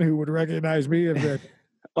Japan who would recognize me if that.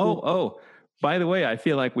 Oh. By the way, I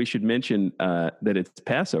feel like we should mention that it's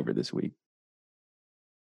Passover this week.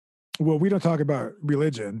 Well, we don't talk about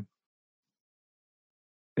religion.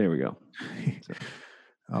 There we go.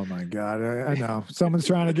 Oh my God! I know someone's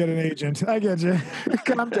trying to get an agent. I get you.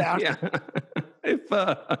 Calm down. Yeah. If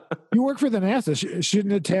you work for the NASA,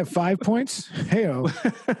 shouldn't it have 5 points? Hey-o.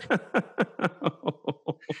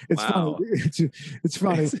 It's wow. funny. It's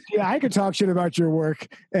funny. Yeah, I could talk shit about your work,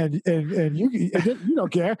 and you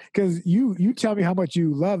don't care because you tell me how much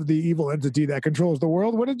you love the evil entity that controls the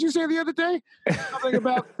world. What did you say the other day? Something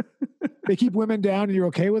about they keep women down, and you're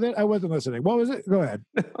okay with it. I wasn't listening. What was it? Go ahead.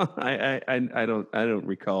 I don't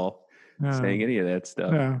recall saying any of that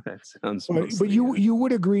stuff. No. That sounds. But you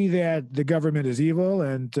would agree that the government is evil,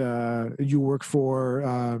 and you work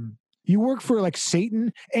for like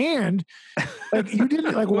Satan, and like you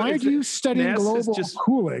didn't like. Why did you study global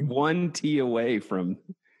cooling? One T away from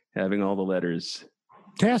having all the letters.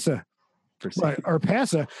 TASA. Right, or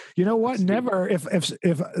PASA. You know what? Never. If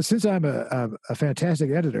since I'm a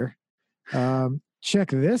fantastic editor, check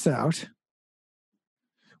this out.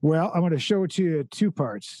 Well, I'm going to show it to you 2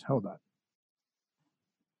 parts. Hold on.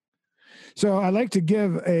 So I'd like to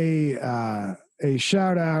give a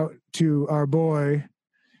shout out to our boy.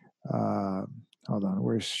 Hold on,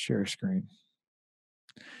 where's share screen?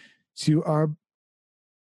 To our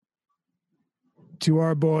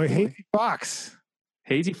boy Hazy Fox.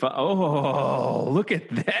 Hazy Fox. Oh, look at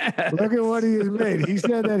that! Look at what he has made. He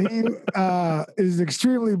said that he is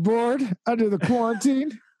extremely bored under the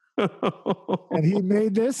quarantine, and he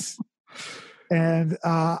made this. And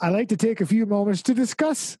I'd like to take a few moments to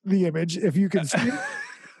discuss the image, if you can see it.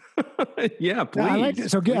 Yeah,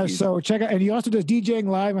 please. So check out. And he also does DJing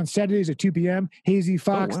live on Saturdays at 2 p.m.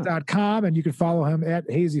 HazyFox.com, and you can follow him at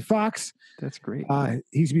Hazy Fox. That's great.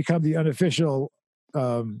 He's become the unofficial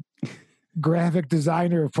graphic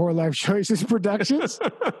designer of Poor Life Choices Productions.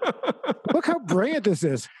 Look how brilliant this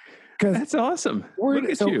is. That's awesome. Look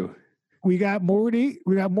at you. We got Morty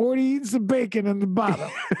eating some bacon in the bottom.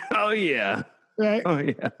 Oh yeah. Right? Oh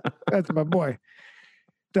yeah. That's my boy.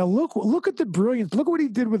 Now look at the brilliance. Look what he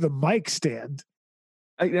did with the mic stand.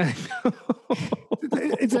 I know.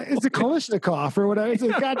 It's a Kalashnikov or whatever. It's a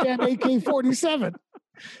goddamn AK-47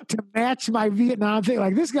 to match my Vietnam thing.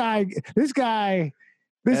 Like this guy.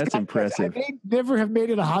 That's impressive. I may never have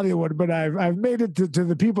made it to Hollywood, but I've made it to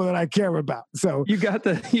the people that I care about. So you got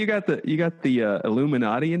the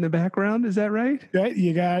Illuminati in the background. Is that right? Right.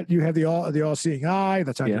 You have the all-seeing eye.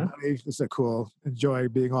 That's on your money. This is a cool. Enjoy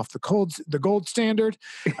being off the gold standard.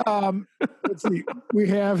 Let's see. We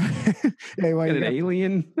have an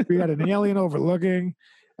alien. We got an alien overlooking.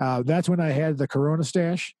 That's when I had the Corona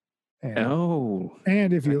stash. And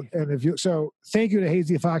if you so thank you to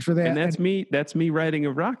Hazy Fox for that. And that's me riding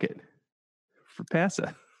a rocket for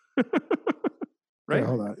PASA. Right. Yeah,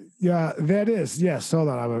 hold on. Yeah, that is. Yes. Hold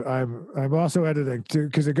on. I'm also editing too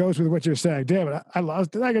because it goes with what you're saying. Damn it. I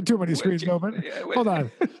lost it. I got too many screens open. Hold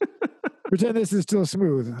on. Pretend this is still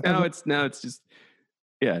smooth. Now it's just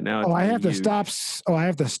now it's I have to stop. I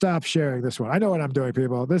have to stop sharing this one. I know what I'm doing,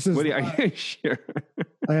 people. This is. Are you sure?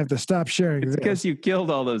 I have to stop sharing. It's because you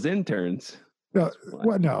killed all those interns. No,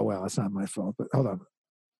 well, it's not my fault. But hold on.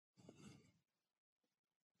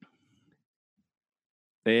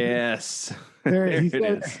 Yes, there it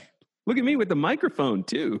is. Look at me with the microphone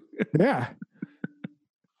too. Yeah,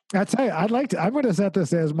 I tell you, I'd like to. I'm going to set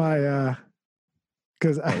this as my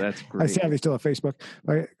because that's great. I sadly still have Facebook.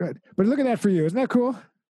 But look at that for you. Isn't that cool?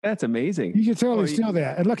 That's amazing. You should totally steal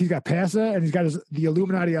that. And look, he's got PASA and he's got the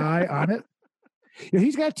Illuminati eye on it.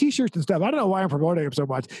 He's got T-shirts and stuff. I don't know why I'm promoting him so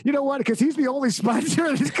much. You know what? Because he's the only sponsor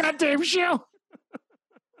of this goddamn show.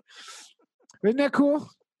 Isn't that cool?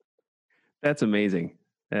 That's amazing.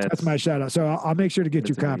 That's my shout out. So I'll make sure to get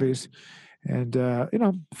you copies. And,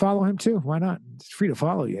 follow him too. Why not? It's free to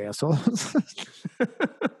follow you, assholes.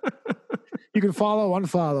 You can follow,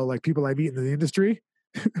 unfollow, like people I meet in the industry.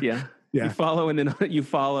 Yeah. Yeah. You follow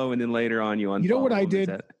and then later on you unfollow. You know what I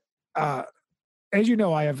did? As you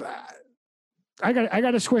know, I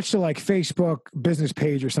got to switch to like Facebook business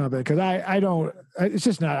page or something because it's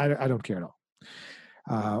just not, I don't care at all.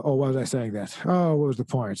 What was I saying that? Oh, what was the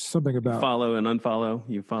point? Something about follow and unfollow.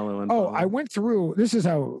 You follow and unfollow. I went through, this is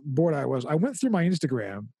how bored I was. I went through my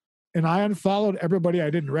Instagram and I unfollowed everybody I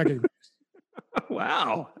didn't recognize.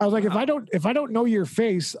 Wow. I was like, if I don't know your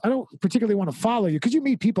face, I don't particularly want to follow you because you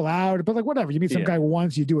meet people out, but like whatever, you meet some guy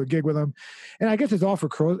once, you do a gig with him. And I guess it's all for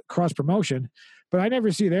cross promotion, but I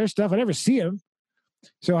never see their stuff. I never see them.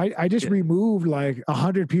 So I just removed like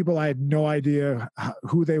 100 people. I had no idea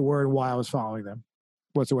who they were and why I was following them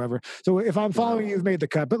whatsoever. So if I'm following you, you've made the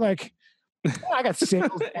cut, but like I got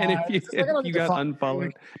sales. And if you got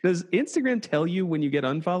unfollowed, does Instagram tell you when you get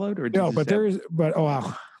unfollowed or no? But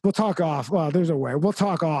wow. We'll talk off. Well, there's a way. We'll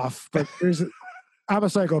talk off, but I'm a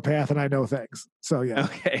psychopath and I know things. So yeah.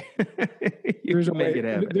 Okay. There's a way.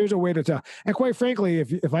 There's a way to tell. And quite frankly,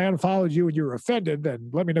 if I unfollowed you and you were offended, then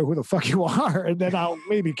let me know who the fuck you are, and then I'll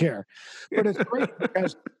maybe care. But it's great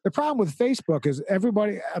because the problem with Facebook is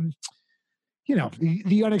everybody,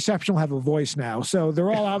 the unexceptional have a voice now, so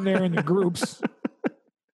they're all out there in the groups.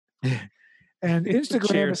 And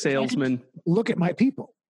Instagram, share salesman. Look at my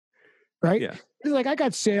people, right? Yeah. It's like I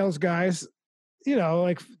got sales guys,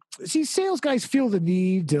 sales guys feel the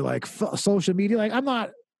need to like social media. Like I'm not.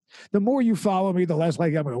 The more you follow me, the less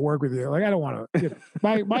likely I'm going to work with you. Like I don't want to.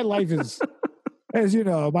 My life is, as you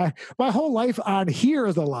know, my whole life on here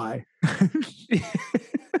is a lie.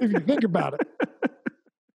 If you think about it.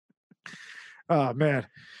 Oh man.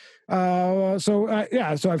 So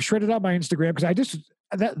I've shredded out my Instagram because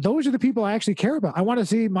those are the people I actually care about. I want to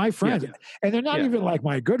see my friends, and they're not even like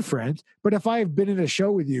my good friends. But if I've been in a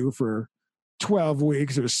show with you for 12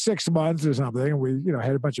 weeks or 6 months or something, and we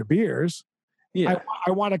had a bunch of beers, I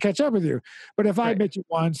want to catch up with you. But if I met you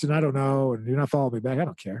once and I don't know, and you're not following me back, I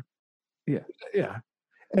don't care. Yeah.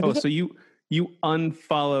 And so you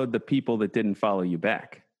unfollowed the people that didn't follow you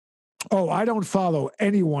back. Oh, I don't follow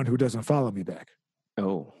anyone who doesn't follow me back.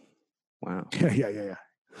 Oh, wow. Yeah.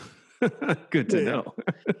 Good to know.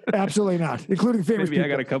 Absolutely not, including famous people. I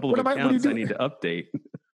got a couple of accounts I need to update.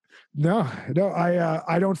 No,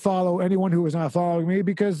 I don't follow anyone who is not following me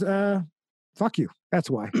because fuck you. That's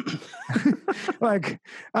why. Like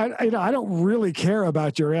I don't really care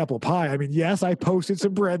about your apple pie. I mean, yes, I posted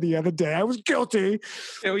some bread the other day. I was guilty.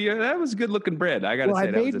 Oh yeah, that was good looking bread. I got to say, I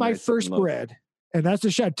made my first bread, and that's the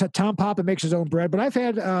shed. Tom Papa makes his own bread, but I've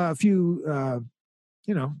had a few, a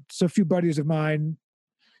few buddies of mine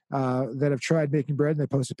that have tried making bread and they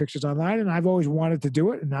posted pictures online, and I've always wanted to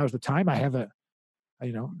do it, and now's the time. I have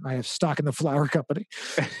stock in the flour company,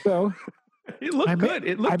 so it looked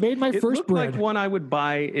good. I made my first bread, like one I would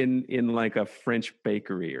buy in like a French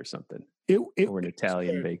bakery or something, or an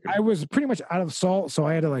Italian bakery. I was pretty much out of salt, so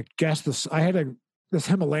I had to like guess this. I had to this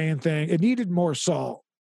Himalayan thing. It needed more salt.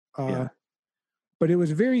 Yeah. But it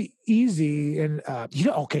was very easy. And,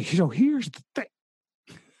 okay, so here's the thing.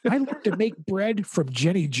 I learned to make bread from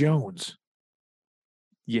Jenny Jones.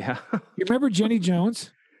 Yeah. You remember Jenny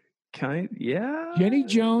Jones? Yeah. Jenny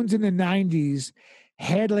Jones in the 90s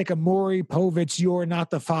had like a Maury Povich "You're Not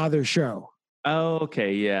the Father" show. Oh,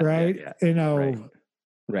 okay. Yeah. Right? Yeah. You know,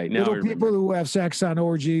 right. Now little people who have sex on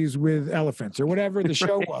orgies with elephants or whatever the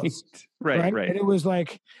show was. Right. And it was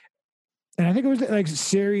like, and I think it was like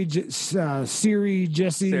Siri, Jesse, Sarah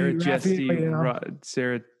Jesse, Raphael,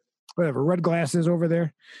 Sarah, whatever, red glasses over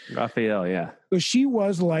there. Raphael, yeah. So she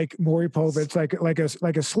was like Maury Povich, like a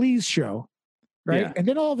sleaze show, right? Yeah. And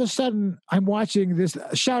then all of a sudden, I'm watching this.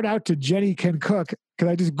 Shout out to Jenny Can Cook, because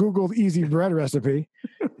I just Googled easy bread recipe.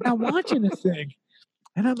 And I'm watching this thing,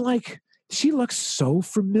 and I'm like, she looks so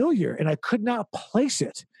familiar, and I could not place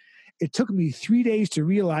it. It took me 3 days to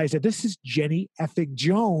realize that this is Jenny effing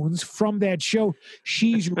Jones from that show.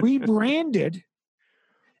 She's rebranded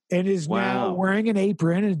and is now wearing an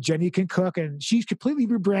apron, and Jenny Can Cook, and she's completely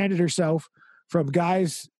rebranded herself from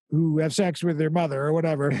guys who have sex with their mother or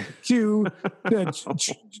whatever to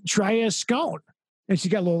try a scone. And she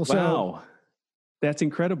got a little... Wow. That's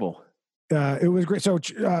incredible. It was great. So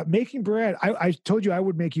making bread, I told you I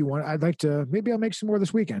would make you one. I'd like to, maybe I'll make some more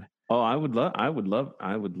this weekend. Oh, I would love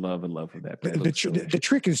for that. The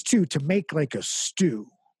trick is too, to make like a stew.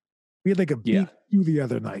 We had like a beef stew the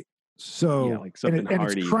other night. So, like something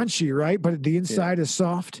hearty. It's crunchy, right? But the inside is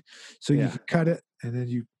soft. So you can cut it, and then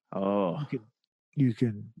you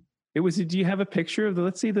can. Do you have a picture of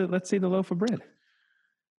let's see the loaf of bread?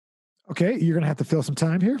 Okay. You're going to have to fill some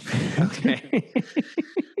time here. Okay.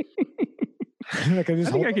 I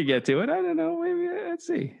think I could get to it. I don't know. Maybe let's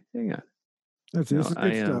see. Hang on. This is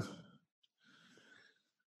good stuff.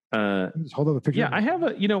 Just hold up the picture. Yeah,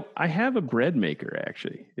 I have a bread maker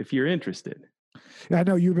actually. If you're interested. Yeah, I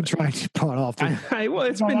know you've been trying to pull it off. We've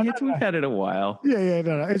had it a while. Yeah,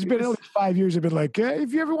 no. It's been at least 5 years. I've been like,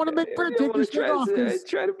 if you ever want to make bread, take this thing off.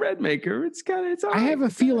 Try the bread maker. It's all right. I have a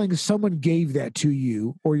feeling someone gave that to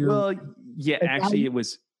you, or your. Well, yeah, actually, it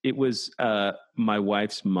was my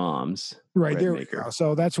wife's mom's right bread there. Maker.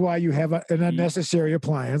 So that's why you have an unnecessary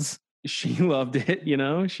appliance. She loved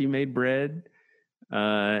it. She made bread.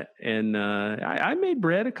 And I made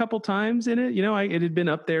bread a couple times in it. It had been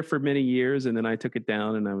up there for many years, and then I took it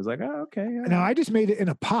down, and I was like, oh, okay. Now I just made it in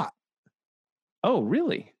a pot. Oh,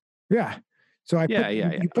 really? Yeah. So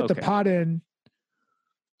you put the pot in.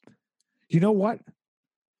 You know what?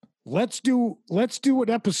 Let's do an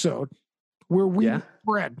episode where we make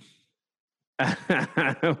bread.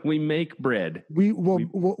 We make bread. We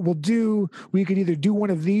could either do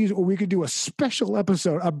one of these, or we could do a special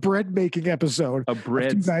episode, a bread making episode. A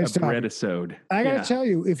bread-isode. I got to tell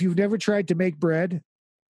you, if you've never tried to make bread,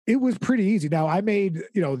 it was pretty easy. Now I made,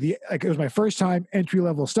 it was my first time entry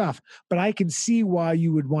level stuff, but I can see why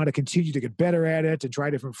you would want to continue to get better at it and try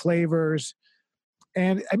different flavors.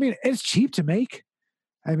 And I mean, it's cheap to make.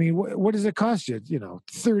 I mean, what does it cost you?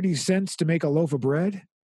 30 cents to make a loaf of bread.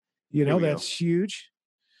 That's huge.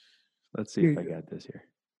 Let's see if I got this here.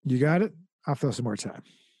 You got it? I'll throw some more time.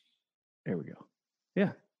 There we go.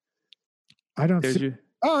 Yeah. I don't see.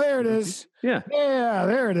 Oh, there it is. Yeah. Yeah,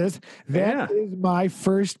 there it is. That is my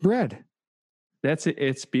first bread. That's it.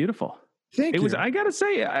 It's beautiful. Thank you. I got to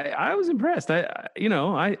say, I was impressed. I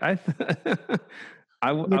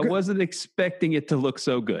wasn't expecting it to look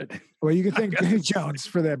so good. Well, you can thank Jenny Jones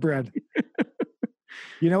for that bread.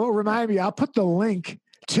 You know what? Remind me, I'll put the link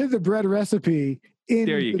to the bread recipe in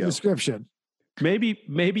the description. Maybe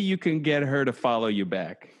you can get her to follow you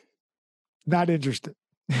back. Not interested.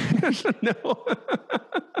 No.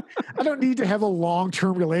 I don't need to have a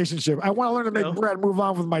long-term relationship. I want to learn to make bread and move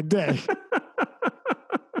on with my day.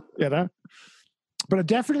 But I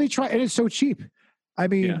definitely try, and it's so cheap. I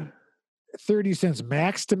mean, 30 cents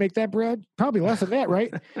max to make that bread. Probably less than that,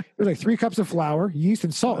 right? It was like 3 cups of flour, yeast,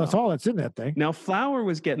 and salt. Wow. That's all that's in that thing. Now, flour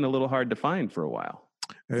was getting a little hard to find for a while.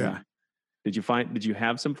 Yeah. Did you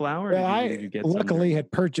have some flour? Well, I luckily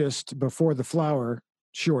had purchased before the flour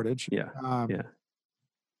shortage. Yeah.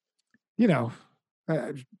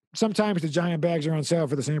 Sometimes the giant bags are on sale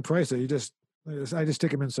for the same price. So I just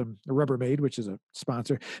stick them in some Rubbermaid, which is a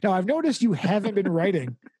sponsor. Now, I've noticed you haven't been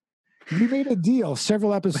writing. We made a deal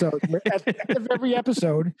several episodes where at the end of every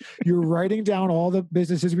episode, you're writing down all the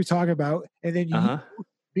businesses we talk about. And then you,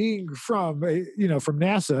 being from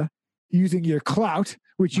NASA, using your clout,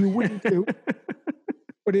 which you wouldn't do.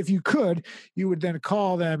 But if you could, you would then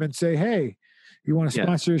call them and say, hey, you want to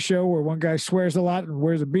sponsor a show where one guy swears a lot and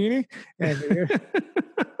wears a beanie? And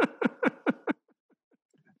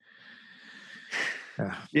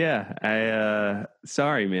Yeah.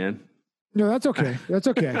 Sorry, man. No, that's okay. That's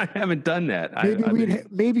okay. I haven't done that.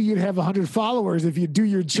 Maybe you'd have 100 followers if you do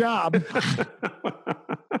your job.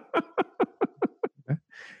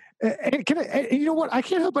 And you know what? I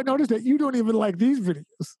can't help but notice that you don't even like these videos.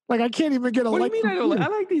 Like I can't even get a like. What do you mean? I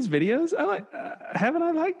like these videos. I like. Haven't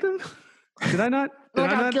I liked them? Did I not?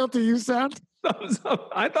 Look how guilty you sound.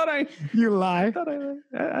 I thought I. You lie. I thought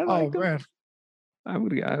I liked them. Man. I'm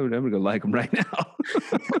gonna go like them right now.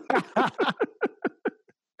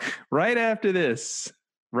 Right after this.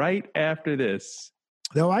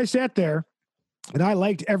 No, I sat there and I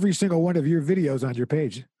liked every single one of your videos on your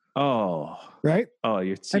page. Oh, right. Oh,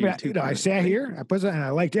 I sat here, I put it, and I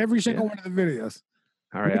liked every single one of the videos.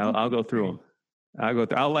 All right, I'll go through them.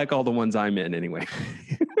 I'll like all the ones I'm in anyway.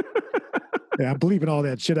 Yeah, I'm bleeping all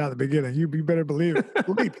that shit out at the beginning. You better believe it.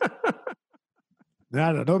 Bleep.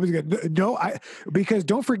 No, nobody's gonna. Because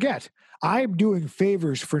don't forget, I'm doing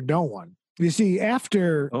favors for no one. You see,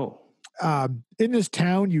 after in this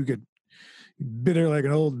town, you get bitter like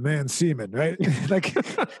an old man seaman, right? Like.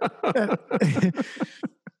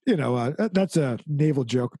 You know, that's a naval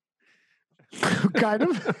joke, kind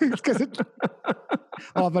of, because it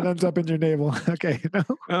often ends up in your navel. Okay, you know?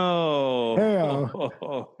 Oh,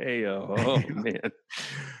 man!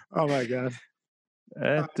 Oh my God!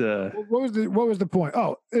 That what was the point?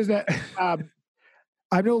 Oh, is that I'm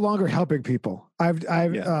no longer helping people. I've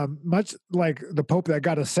much like the Pope that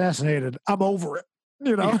got assassinated. I'm over it.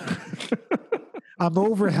 You know, I'm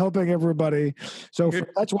over helping everybody. So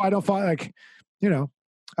that's why I don't find like, you know.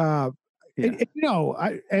 As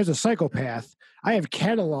a psychopath, I have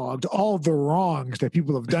cataloged all the wrongs that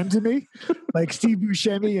people have done to me, like Steve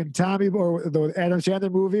Buscemi and Tommy, or the Adam Sandler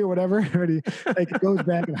movie or whatever. Where he goes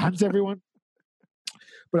back and hunts everyone.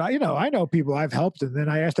 But I know people I've helped, and then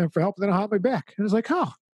I ask them for help, and they don't help me back. And it's like,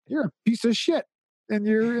 oh, you're a piece of shit, and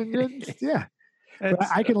you're yeah.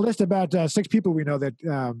 I can list about 6 people we know that.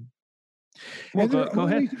 Go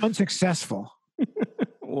ahead. Unsuccessful.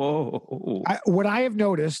 Whoa! What I have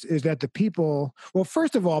noticed is that the people. Well,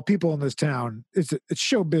 first of all, people in this town, it's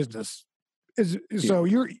show business. So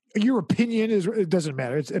your opinion it doesn't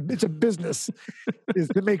matter. It's a business. Is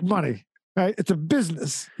to make money. Right? It's a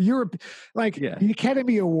business. The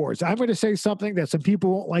Academy Awards. I'm going to say something that some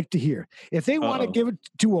people won't like to hear. If they want to give it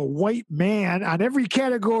to a white man on every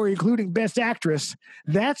category, including Best Actress,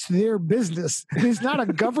 that's their business. It's not a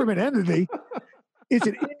government entity. It's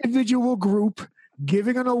an individual group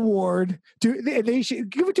giving an award to. They should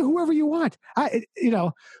give it to whoever you want. But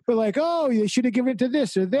like, you should have given it to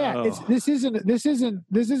this or that. This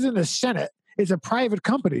isn't a Senate. It's a private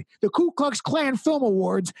company. The Ku Klux Klan Film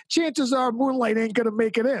Awards, chances are Moonlight ain't going to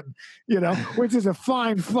make it in, which is a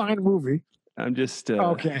fine movie. I'm just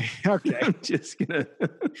okay. I'm just gonna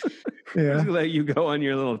let you go on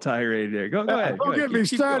your little tirade there. Go ahead. Don't get me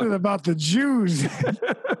started about the Jews.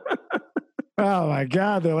 Oh my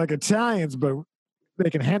God, they're like Italians, but they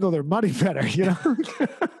can handle their money better.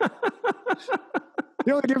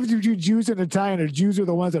 The only difference between Jews and Italian are Jews are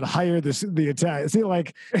the ones that hire the Italians. See,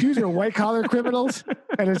 like Jews are white collar criminals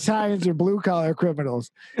and Italians are blue collar criminals.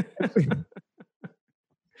 There's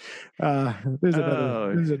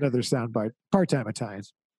another soundbite. Part-time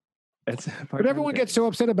Italians. But everyone gets so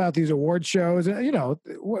upset about these award shows.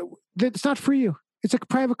 It's not for you. It's a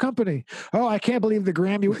private company. Oh, I can't believe the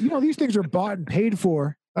Grammy. These things are bought and paid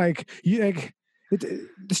for.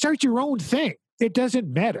 Start your own thing. It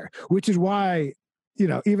doesn't matter. Which is why.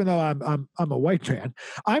 Even though I'm a white man,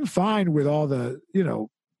 I'm fine with all the,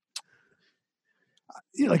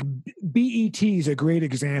 like BET is a great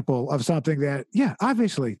example of something that,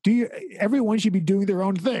 obviously, everyone should be doing their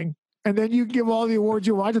own thing, and then you give all the awards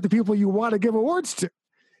you want to the people you want to give awards to,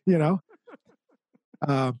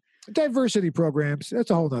 diversity programs. That's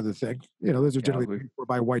a whole nother thing. Those are generally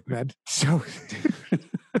by white men. So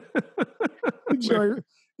enjoy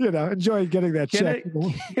getting that check.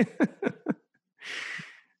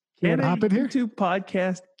 Can a YouTube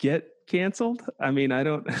podcast get canceled? I mean, I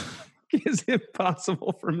don't. Is it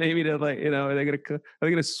possible for maybe to are they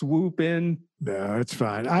gonna swoop in? No, it's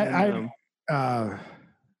fine.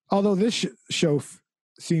 Although this show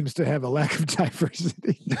seems to have a lack of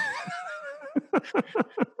diversity.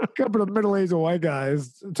 A couple of middle-aged white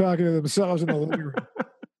guys talking to themselves in the living room.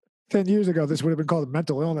 10 years ago, this would have been called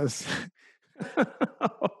mental illness.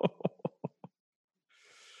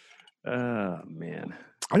 Oh man.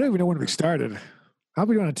 I don't even know when we started. How are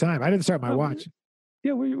we doing on time? I didn't start my watch.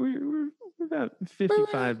 Yeah, we're about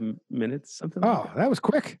 55 minutes, something like that. That was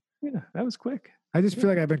quick. Yeah, that was quick. I just feel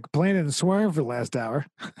like I've been complaining and swearing for the last hour.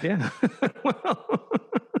 Yeah.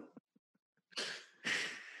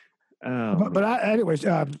 Oh, Anyways,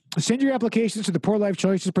 send your applications to the Poor Life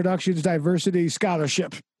Choices Productions Diversity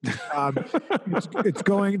Scholarship. It's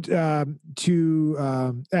going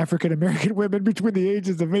to African American women between the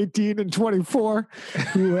ages of 18 and 24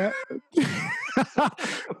 who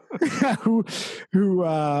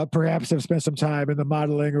perhaps have spent some time in the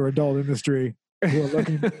modeling or adult industry, who are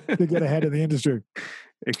looking to get ahead in the industry.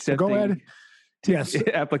 Accepting Go ahead. Yes.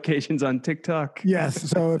 Applications on TikTok. Yes.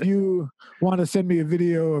 So if you want to send me a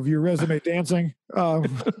video of your resume dancing,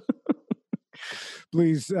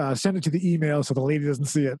 please send it to the email so the lady doesn't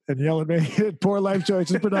see it, and yell at me at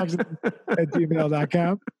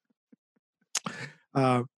poorlifechoicesproduction@gmail.com.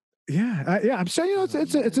 I'm saying,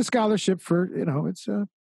 it's a scholarship for, it's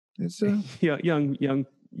young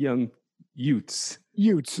youths.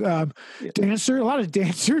 Dancer, a lot of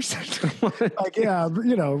dancers.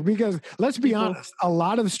 Because let's be honest, a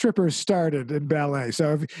lot of strippers started in ballet.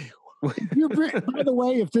 So if you're by the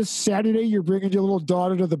way, if this Saturday you're bringing your little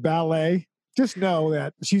daughter to the ballet, just know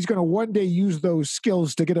that she's going to one day use those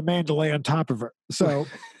skills to get a man to lay on top of her. So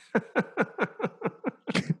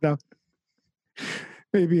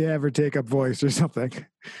maybe have her take up voice or something.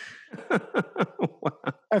 Wow.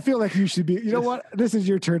 I feel like you should be, you know what? This is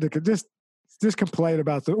your turn to just complain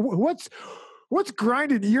about what's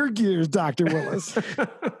grinding your gears, Dr. Willis.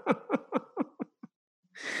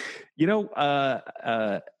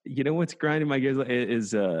 What's grinding my gears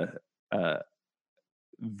is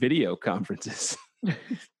video conferences.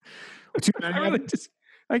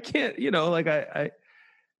 I can't,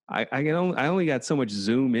 I only got so much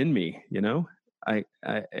Zoom in me, I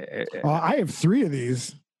have 3 of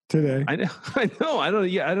these today. I know. I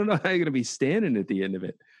don't know how you're going to be standing at the end of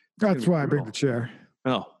it. That's why I bring the chair.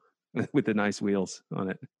 Oh, with the nice wheels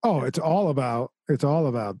on it. Oh, it's all about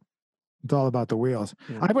the wheels.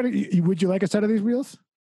 Yeah. Would you like a set of these wheels?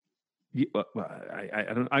 Yeah,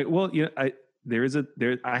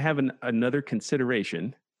 I have another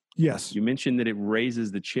consideration. Yes. You mentioned that it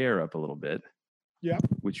raises the chair up a little bit. Yeah.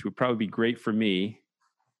 Which would probably be great for me,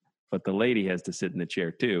 but the lady has to sit in the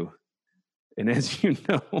chair too. And as you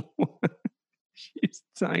know, she's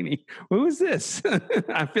tiny. Who is this?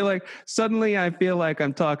 I feel like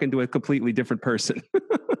I'm talking to a completely different person.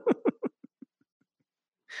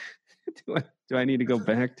 Do I need to go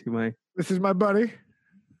back to my... This is my buddy.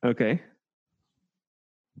 Okay.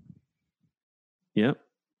 Yep.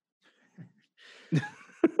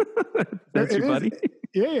 That's your buddy?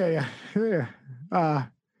 Yeah.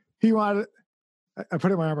 He wanted... I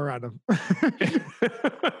put my arm around him.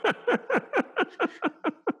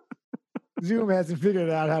 Zoom hasn't figured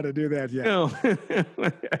out how to do that yet. No.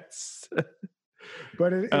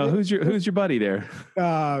 But who's your buddy there?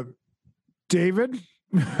 David.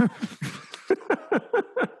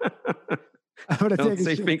 Don't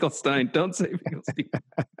say Finkelstein. Don't say Finkelstein.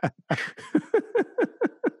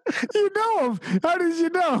 You know him. How did you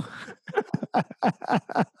know?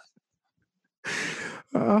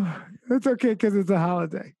 It's okay because it's a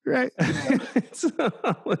holiday, right? It's a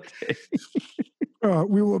holiday.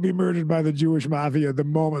 We will be murdered by the Jewish mafia the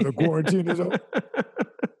moment the quarantine is over.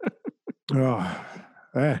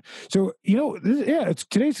 So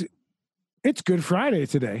it's Good Friday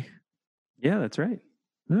today. Yeah, that's right.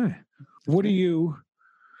 What do you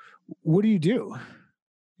do?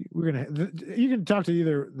 You can talk to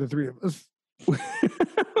either the 3 of us.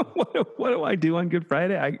 What do I do on Good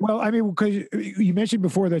Friday? Because you mentioned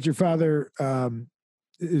before that your father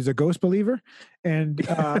is a ghost believer, and is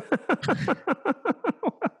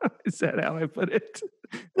that how I put it?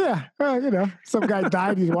 Yeah, some guy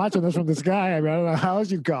died. He's watching us from the sky. I don't know how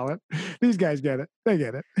else you'd call it. These guys get it. They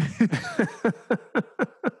get it.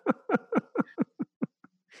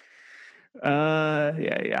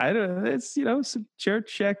 I don't know. It's some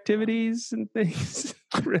church activities and things.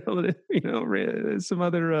 Relative, some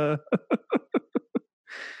other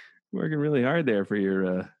working really hard there for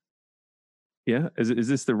your. Is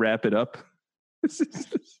this the wrap it up?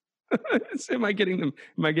 Am I getting the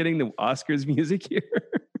Oscars music here?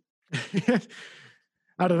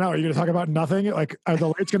 I don't know. Are you going to talk about nothing? Like, are the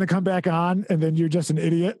lights going to come back on and then you're just an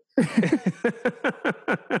idiot?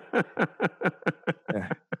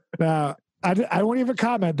 Now, I won't even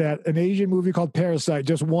comment that an Asian movie called Parasite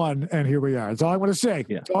just won, and here we are. That's all I want to say.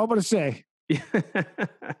 Yeah. That's all I'm going to say.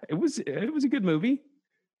 It was a good movie.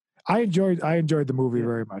 I enjoyed the movie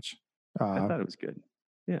very much. I thought it was good.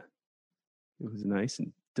 Yeah, it was nice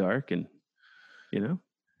and dark, and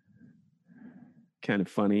kind of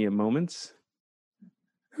funny at moments.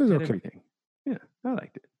 It was okay. Everything. Yeah, I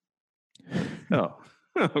liked it. Oh,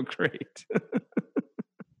 great.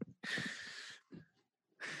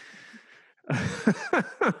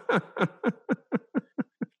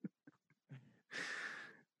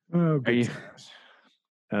 Oh, Are good you? times.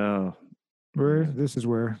 Oh, This is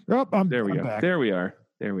where. Oh, there we I'm go. back. There we are.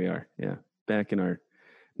 There we are. Yeah, back in our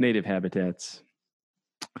native habitats.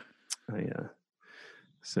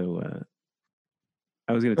 So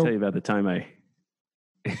I was going to tell you about the time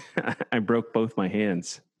I broke both my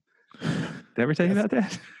hands. Did I ever tell you about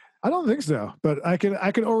that? I don't think so, but I can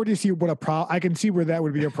already see I can see where that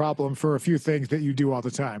would be a problem for a few things that you do all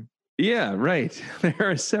the time. Yeah, right. There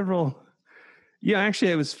are several. Yeah,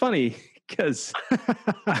 actually, it was funny because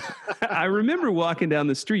I remember walking down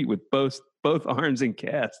the street with both arms in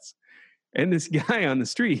casts, and this guy on the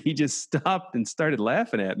street, he just stopped and started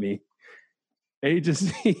laughing at me. And he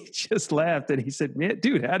just laughed, and he said, "Man,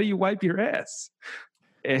 dude, how do you wipe your ass?"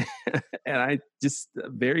 And I just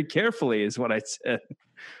very carefully is what I said.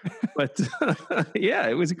 But yeah,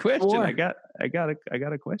 it was a question. Swore. I got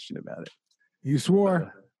a question about it. You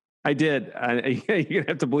swore. I did. You're gonna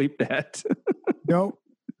have to bleep that. Nope.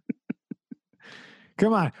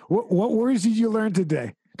 Come on. What words did you learn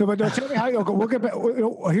today? No, but don't tell me how you go. We'll get back.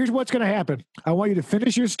 Here's what's going to happen. I want you to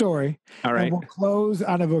finish your story. All right. And we'll close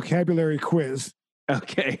on a vocabulary quiz.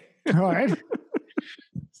 Okay. All right.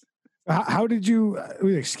 How did you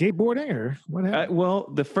skateboarding or what happened? Well,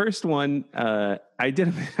 the first one, I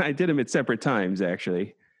did them at separate times,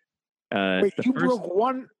 actually. Wait, you broke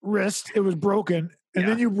one wrist; it was broken, and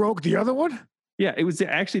then you broke the other one. Yeah, it was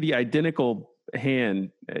actually the identical hand.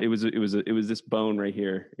 It was this bone right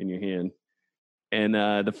here in your hand. And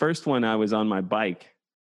the first one, I was on my bike,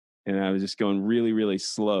 and I was just going really, really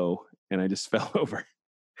slow, and I just fell over.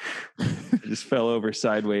 I just fell over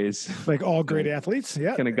sideways. Like all great athletes,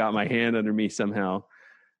 yeah. Kind of got my hand under me somehow.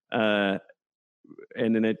 And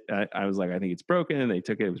then I was like, I think it's broken. And they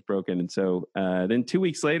took it was broken. And so then 2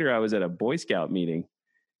 weeks later, I was at a Boy Scout meeting,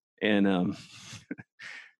 and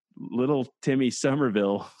little Timmy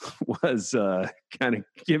Somerville was kind of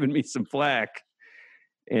giving me some flack.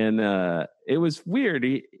 And it was weird.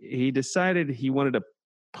 He decided he wanted to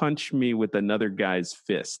punch me with another guy's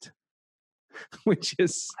fist, which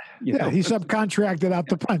is, he subcontracted out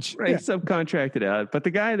the punch. Right, subcontracted out. But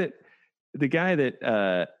the guy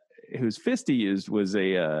that whose fist he used was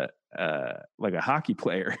a like a hockey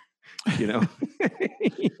player, you know.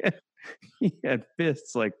 he had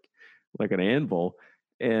fists like an anvil.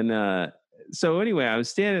 And so anyway, I was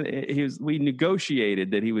standing. We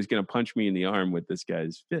negotiated that he was going to punch me in the arm with this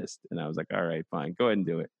guy's fist, and I was like, "All right, fine, go ahead and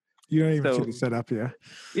do it." You don't even see the setup, yeah.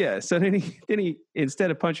 Yeah. So then he instead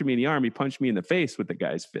of punching me in the arm, he punched me in the face with the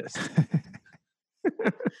guy's fist.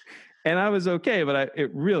 And I was okay, but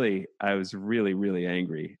I was really, really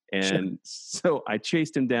angry. And so I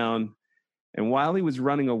chased him down, and while he was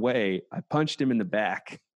running away, I punched him in the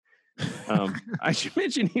back. I should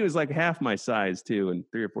mention he was like half my size too, and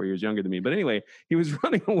 3 or 4 years younger than me. But anyway, he was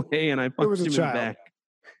running away, and I punched him in the back.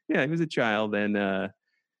 Yeah, he was a child, and I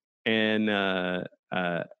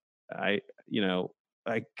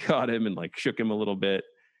caught him and like shook him a little bit,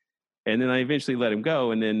 and then I eventually let him go.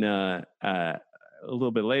 And then a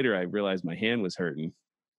little bit later, I realized my hand was hurting,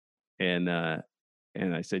 and I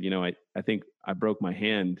said, I think I broke my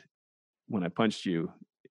hand when I punched you.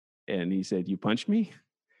 And he said, "You punched me?"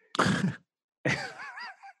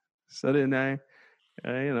 So then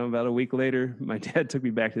about a week later, my dad took me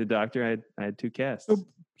back to the doctor. I had 2 casts. So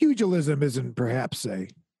pugilism isn't perhaps a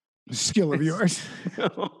skill of yours.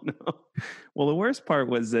 No. Well, the worst part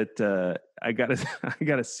was that I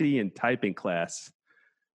got a C in typing class,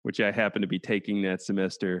 which I happened to be taking that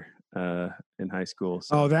semester in high school.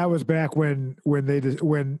 So. Oh, that was back when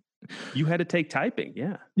you had to take typing,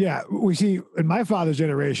 yeah. Yeah, we see in my father's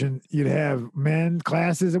generation, you'd have men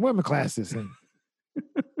classes and women classes, and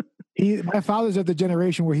my father's of the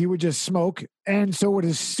generation where he would just smoke, and so would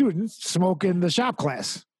his students smoke in the shop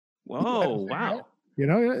class. Whoa! Wow.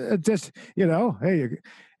 It's just hey,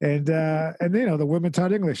 and the women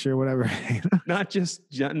taught English or whatever. Not just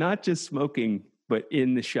smoking, but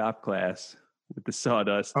in the shop class with the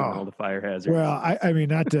sawdust and all the fire hazards. Well, I mean,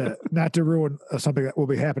 not to ruin something that will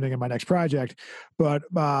be happening in my next project, but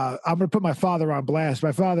I'm going to put my father on blast.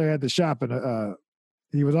 My father had the shop, and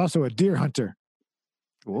he was also a deer hunter.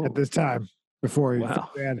 Whoa. At this time before he was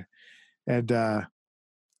bad, and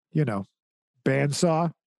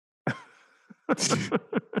bandsaw.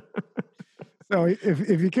 So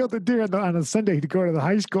if you killed the deer on a Sunday, he'd go to the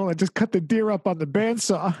high school and just cut the deer up on the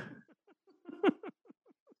bandsaw.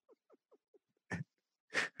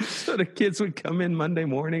 So the kids would come in Monday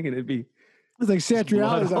morning, and it was like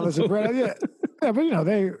Satriali's on the soprano. Yeah, but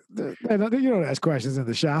they don't ask questions in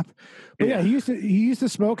the shop. But yeah, he used to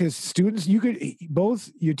smoke. His students,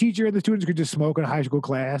 both your teacher and the students could just smoke in a high school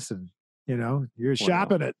class, and you're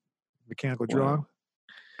shopping at mechanical drawing.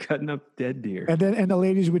 Cutting up dead deer. And the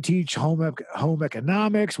ladies would teach home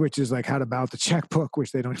economics, which is like how to balance the checkbook,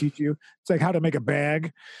 which they don't teach you. It's like how to make a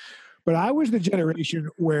bag. But I was the generation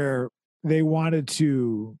where they wanted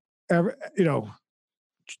to,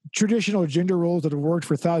 traditional gender roles that have worked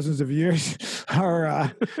for thousands of years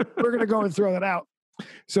are, we're going to go and throw that out.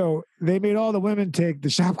 So they made all the women take the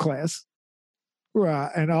shop class,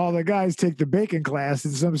 and all the guys take the baking class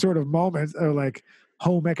in some sort of moment, or like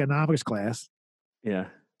home economics class. Yeah.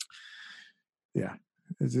 Yeah.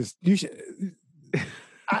 It's just, you should,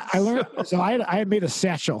 I learned, so I made a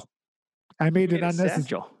satchel. I made it unnecessary.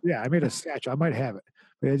 Satchel. Yeah, I made a satchel. I might have it.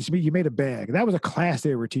 But you made a bag. That was a class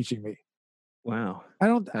they were teaching me. Wow.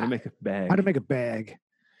 How to make a bag. How to make a bag.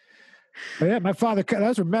 But yeah, my father,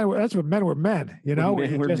 that's what men were men, you know?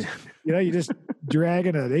 You just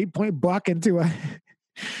dragging an 8-point buck into a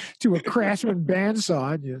Craftsman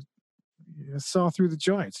bandsaw, and you saw through the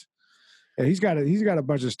joints. Yeah, he's got a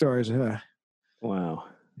bunch of stories. Wow.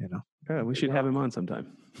 You know. Yeah, we should have him on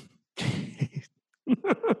sometime.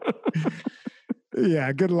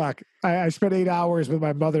 Yeah, good luck. I spent 8 hours with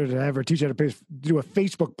my mother to have her teach how to do a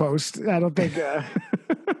Facebook post. I don't think.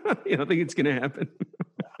 You don't think it's going to happen?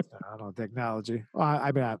 I don't technology. Well,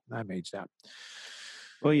 I'm aged out.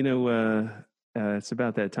 Well, it's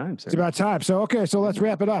about that time, sir. It's about time. So okay, so let's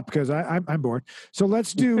wrap it up because I'm bored. So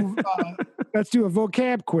let's do a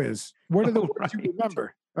vocab quiz. What are the words you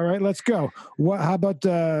remember? All right, let's go. How about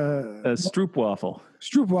a stroopwafel?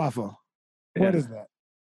 Stroopwafel. Yeah. What is that?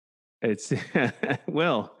 It's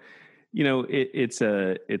well, it's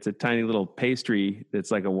a tiny little pastry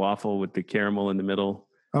that's like a waffle with the caramel in the middle.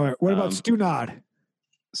 All right. What about Stunad?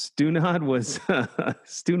 Stunad was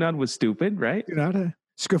stupid, right? Stunad.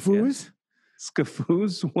 Skafoos? Yeah.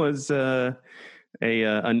 Skafoos was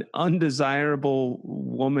an undesirable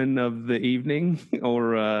woman of the evening,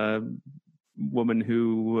 or a woman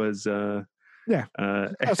who was Skafoos. Yeah,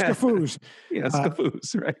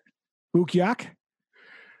 Skafoos, right? Ukyak?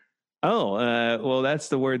 Oh, well, that's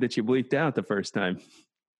the word that you bleeped out the first time.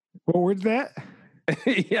 What word's that?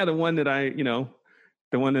 Yeah, the one that I'm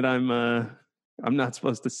not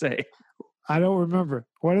supposed to say. I don't remember.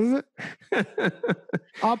 What is it?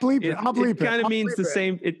 I'll bleep it. It kind of means the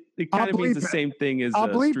same. It kind of means the same thing as a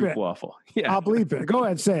stroopwafel. Yeah, I'll bleep it. Go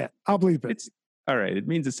ahead, say it. I'll bleep it. It's all right. It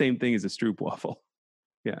means the same thing as a stroopwafel.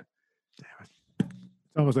 Yeah. It's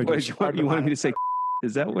almost like you wanted me to say.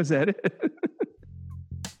 Was that it?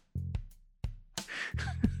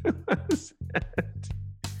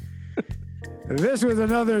 This was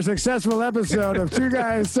another successful episode of Two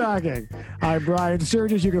Guys Talking. I'm Brian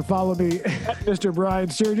Sturgis. You can follow me at Mr. Brian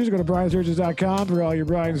Sturgis. Go to briansturgis.com for all your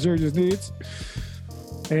Brian Sturgis needs.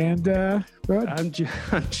 And I'm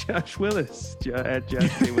Josh Willis at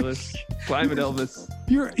Josh J. Willis. Climate Elvis.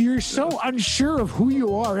 You're so unsure of who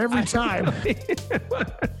you are every time.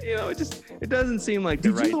 It doesn't seem like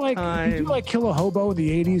the right time. Did you kill a hobo in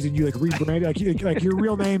the 80s and you rebranded like your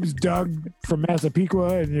real name's Doug from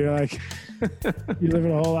Massapequa and you're like you live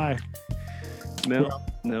in a whole life? No,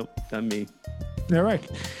 not me. All right.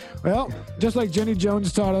 Well, just like Jenny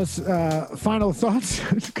Jones taught us, final thoughts.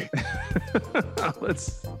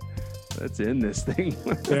 Let's end this thing.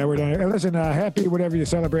 Yeah, we're done. And listen, happy whatever you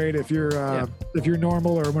celebrate. If you're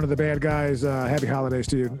normal or one of the bad guys, happy holidays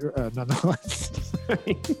to you, nonetheless.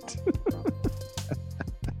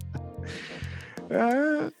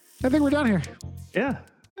 Right. I think we're done here. Yeah.